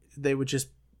they would just,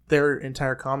 their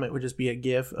entire comment would just be a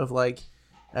gif of like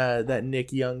that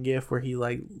Nick Young gif where he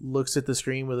like looks at the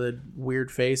screen with a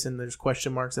weird face and there's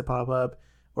question marks that pop up,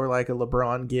 or like a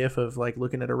LeBron gif of like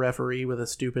looking at a referee with a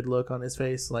stupid look on his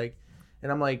face. Like, and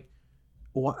I'm like,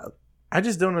 what? I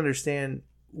just don't understand.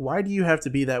 Why do you have to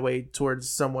be that way towards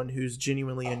someone who's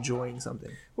genuinely enjoying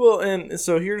something? Well, and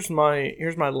so here's my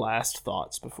last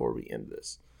thoughts before we end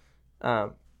this.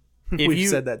 We've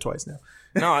said that twice now.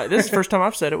 No, this is the first time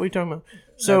I've said it. What are you talking about?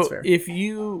 So if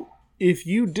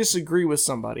you disagree with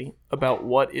somebody about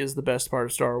what is the best part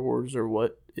of Star Wars or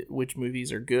which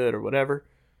movies are good or whatever,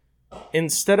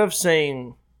 instead of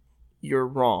saying you're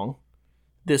wrong,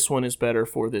 this one is better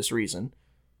for this reason,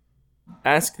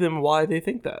 ask them why they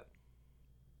think that.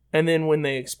 And then when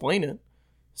they explain it,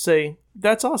 say,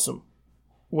 that's awesome.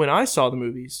 When I saw the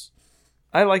movies,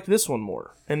 I liked this one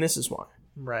more, and this is why.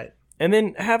 Right. And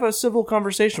then have a civil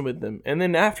conversation with them. And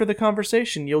then after the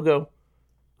conversation, you'll go,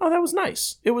 oh, that was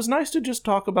nice. It was nice to just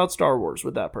talk about Star Wars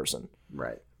with that person.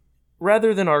 Right.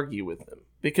 Rather than argue with them.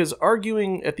 Because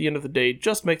arguing at the end of the day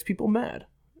just makes people mad.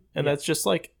 And that's just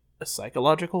like a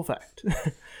psychological fact.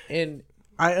 And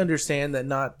I understand that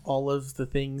not all of the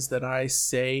things that I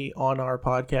say on our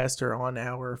podcast or on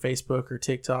our Facebook or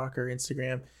TikTok or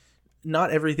Instagram,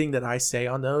 not everything that I say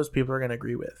on those people are going to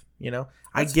agree with, you know?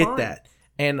 That's I get fine. that.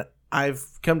 And I've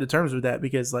come to terms with that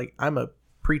because like I'm a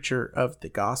preacher of the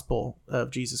gospel of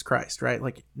Jesus Christ, right?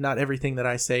 Like not everything that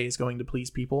I say is going to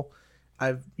please people.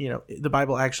 The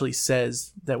Bible actually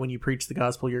says that when you preach the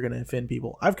gospel, you're going to offend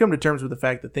people. I've come to terms with the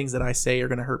fact that things that I say are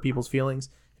going to hurt people's feelings.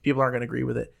 People aren't going to agree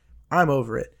with it. I'm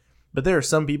over it. But there are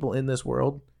some people in this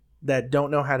world that don't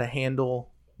know how to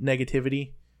handle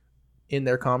negativity in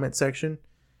their comment section,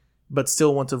 but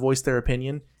still want to voice their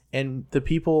opinion. And the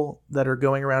people that are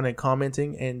going around and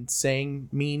commenting and saying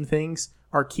mean things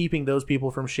are keeping those people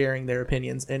from sharing their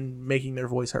opinions and making their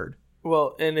voice heard.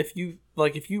 Well, and if you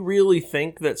really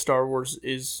think that Star Wars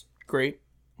is great,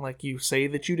 like you say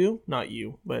that you do, not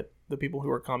you, but the people who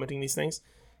are commenting these things,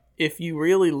 if you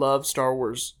really love Star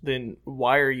Wars, then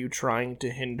why are you trying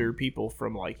to hinder people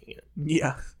from liking it?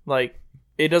 Yeah. Like,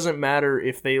 it doesn't matter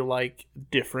if they like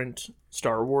different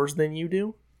Star Wars than you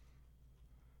do.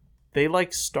 They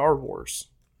like Star Wars.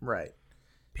 Right.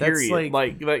 Period.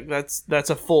 That's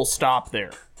a full stop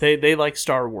there. They like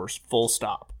Star Wars, full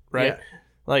stop. Right? Yeah.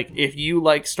 Like, if you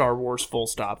like Star Wars, full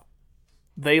stop,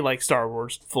 they like Star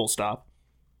Wars, full stop.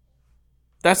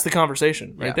 That's the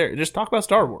conversation right there. Just talk about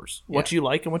Star Wars. What you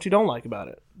like and what you don't like about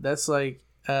it. That's like,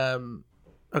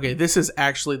 okay, this is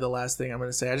actually the last thing I'm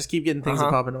going to say. I just keep getting things that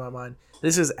pop into my mind.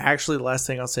 This is actually the last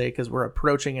thing I'll say because we're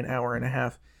approaching an hour and a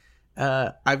half.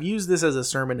 I've used this as a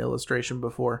sermon illustration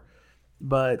before,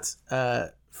 but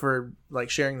for like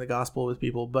sharing the gospel with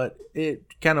people, but it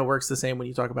kind of works the same when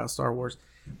you talk about Star Wars.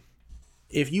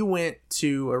 If you went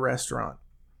to a restaurant,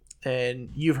 and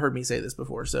you've heard me say this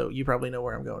before, so you probably know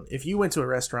where I'm going. If you went to a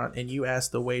restaurant and you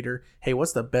asked the waiter, hey,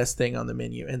 what's the best thing on the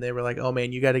menu? And they were like, oh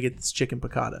man, you got to get this chicken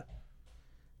piccata.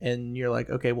 And you're like,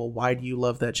 okay, well, why do you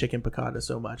love that chicken piccata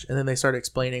so much? And then they start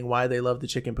explaining why they love the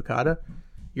chicken piccata.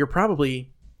 You're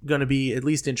probably going to be at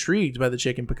least intrigued by the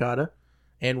chicken piccata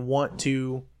and want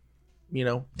to,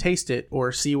 taste it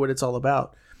or see what it's all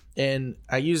about. And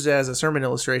I used it as a sermon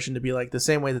illustration to be like the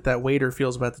same way that waiter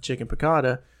feels about the chicken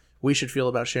piccata, we should feel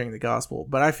about sharing the gospel.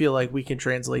 But I feel like we can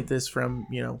translate this from,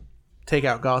 take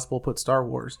out gospel, put Star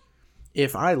Wars.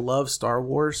 If I love Star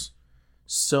Wars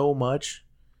so much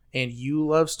and you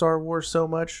love Star Wars so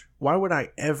much, why would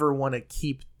I ever want to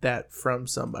keep that from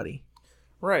somebody?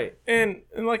 Right. And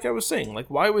like I was saying, like,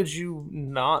 why would you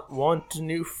not want a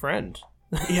new friend?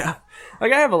 Yeah.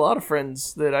 Like, I have a lot of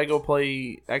friends that I go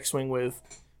play X-Wing with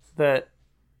that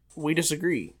we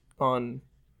disagree on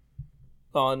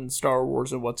Star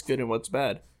Wars and what's good and what's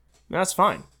bad. And that's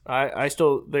fine.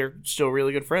 They're still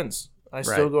really good friends. I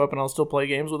still go up and I'll still play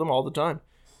games with them all the time.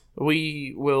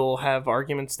 We will have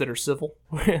arguments that are civil.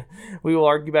 We will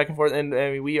argue back and forth, and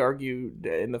I mean, we argue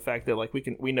in the fact that like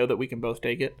we know that we can both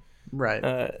take it. Right.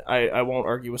 I won't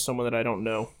argue with someone that I don't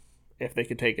know if they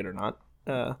could take it or not.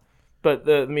 But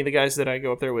the guys that I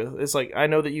go up there with, it's like, I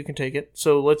know that you can take it,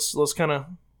 so let's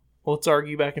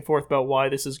argue back and forth about why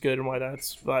this is good and why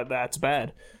that's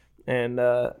bad. And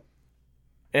at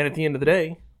the end of the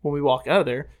day, when we walk out of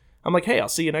there, I'm like, hey, I'll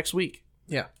see you next week.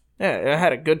 Yeah. Yeah, I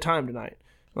had a good time tonight.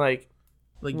 Like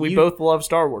we both love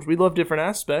Star Wars. We love different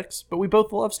aspects, but we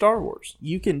both love Star Wars.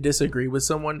 You can disagree with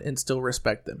someone and still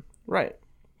respect them. Right.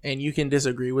 And you can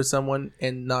disagree with someone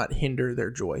and not hinder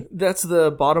their joy. That's the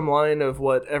bottom line of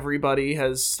what everybody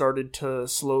has started to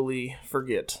slowly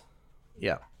forget.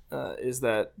 Yeah. Is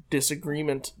that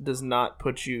disagreement does not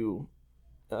put you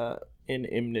in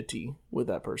enmity with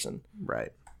that person.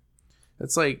 Right.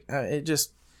 It's like,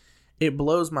 it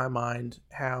blows my mind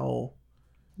how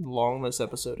long this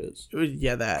episode is.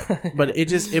 Yeah, that. But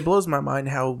it blows my mind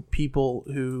how people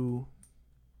who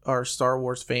are Star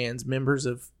Wars fans, members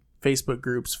of Facebook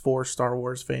groups for Star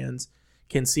Wars fans,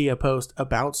 can see a post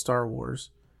about Star Wars,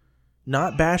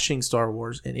 not bashing Star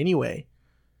Wars in any way,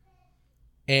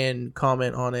 and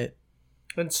comment on it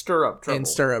and stir up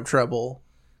trouble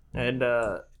and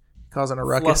causing a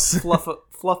ruckus, fluff up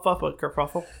a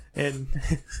kerfuffle, and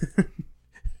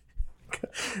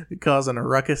causing a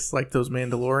ruckus like those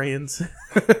Mandalorians.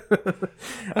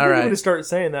 All right, I'm going to start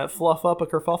saying that. Fluff up a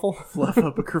kerfuffle. Fluff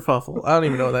up a kerfuffle. I don't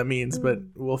even know what that means, but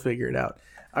we'll figure it out.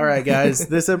 All right, guys,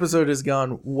 this episode has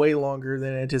gone way longer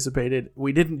than anticipated.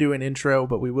 We didn't do an intro,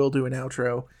 but we will do an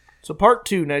outro. So part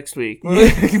 2 next week. You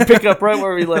can pick up right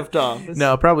where we left off.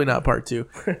 No, probably not part 2.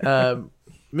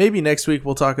 Maybe next week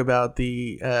we'll talk about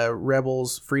the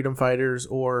rebels, freedom fighters,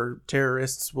 or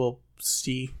terrorists. We'll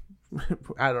see.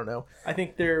 I don't know. I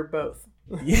think they're both.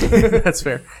 Yeah, that's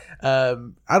fair. I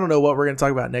don't know what we're going to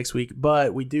talk about next week,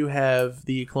 but we do have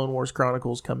the Clone Wars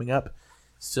Chronicles coming up.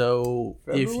 So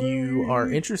if you are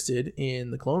interested in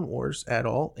the Clone Wars at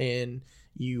all and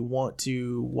you want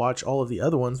to watch all of the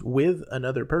other ones with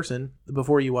another person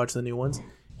before you watch the new ones,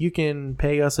 you can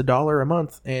pay us $1 a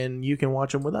month and you can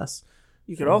watch them with us.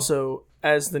 You could also,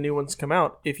 as the new ones come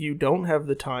out, if you don't have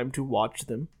the time to watch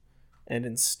them and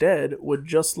instead would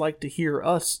just like to hear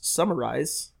us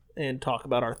summarize and talk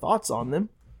about our thoughts on them,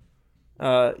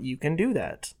 you can do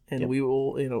that. And we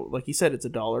will, like you said, it's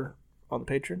 $1 on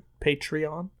the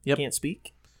Patreon. Yep. Can't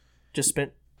speak. Just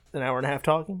spent an hour and a half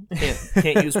talking.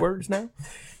 Can't use words now.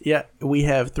 Yeah, we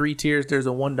have 3 tiers. There's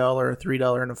a $1, a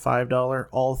 $3, and a $5.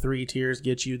 All 3 tiers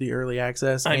get you the early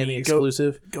access and the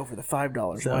exclusive. Go for the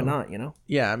 $5. Why not?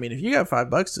 Yeah, I mean, if you got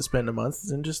 $5 to spend a month,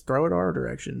 then just throw it our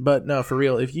direction. But no, for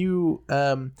real, if you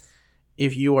are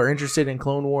interested in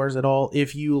Clone Wars at all,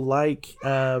 if you like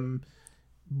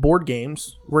board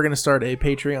games, we're gonna start a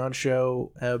Patreon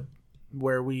show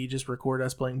where we just record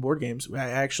us playing board games.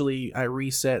 I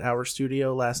reset our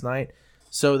studio last night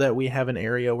so that we have an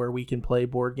area where we can play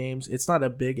board games. It's not a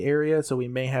big area, so we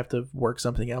may have to work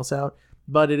something else out,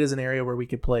 but it is an area where we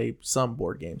could play some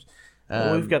board games.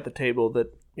 We've got the table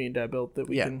that me and Dad built that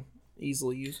we can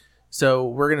easily use. So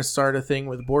we're going to start a thing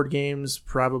with board games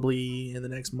probably in the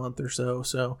next month or so.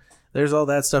 So there's all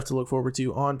that stuff to look forward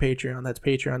to on Patreon. That's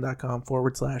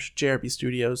patreon.com/JRB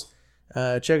Studios.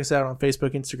 Check us out on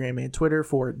Facebook, Instagram, and Twitter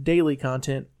for daily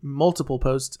content, multiple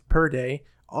posts per day,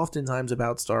 oftentimes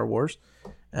about Star Wars.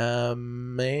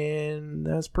 And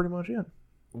that's pretty much it.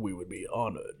 We would be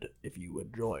honored if you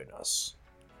would join us.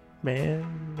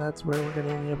 Man, that's where we're going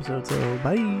to end the episode. So,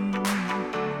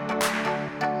 bye.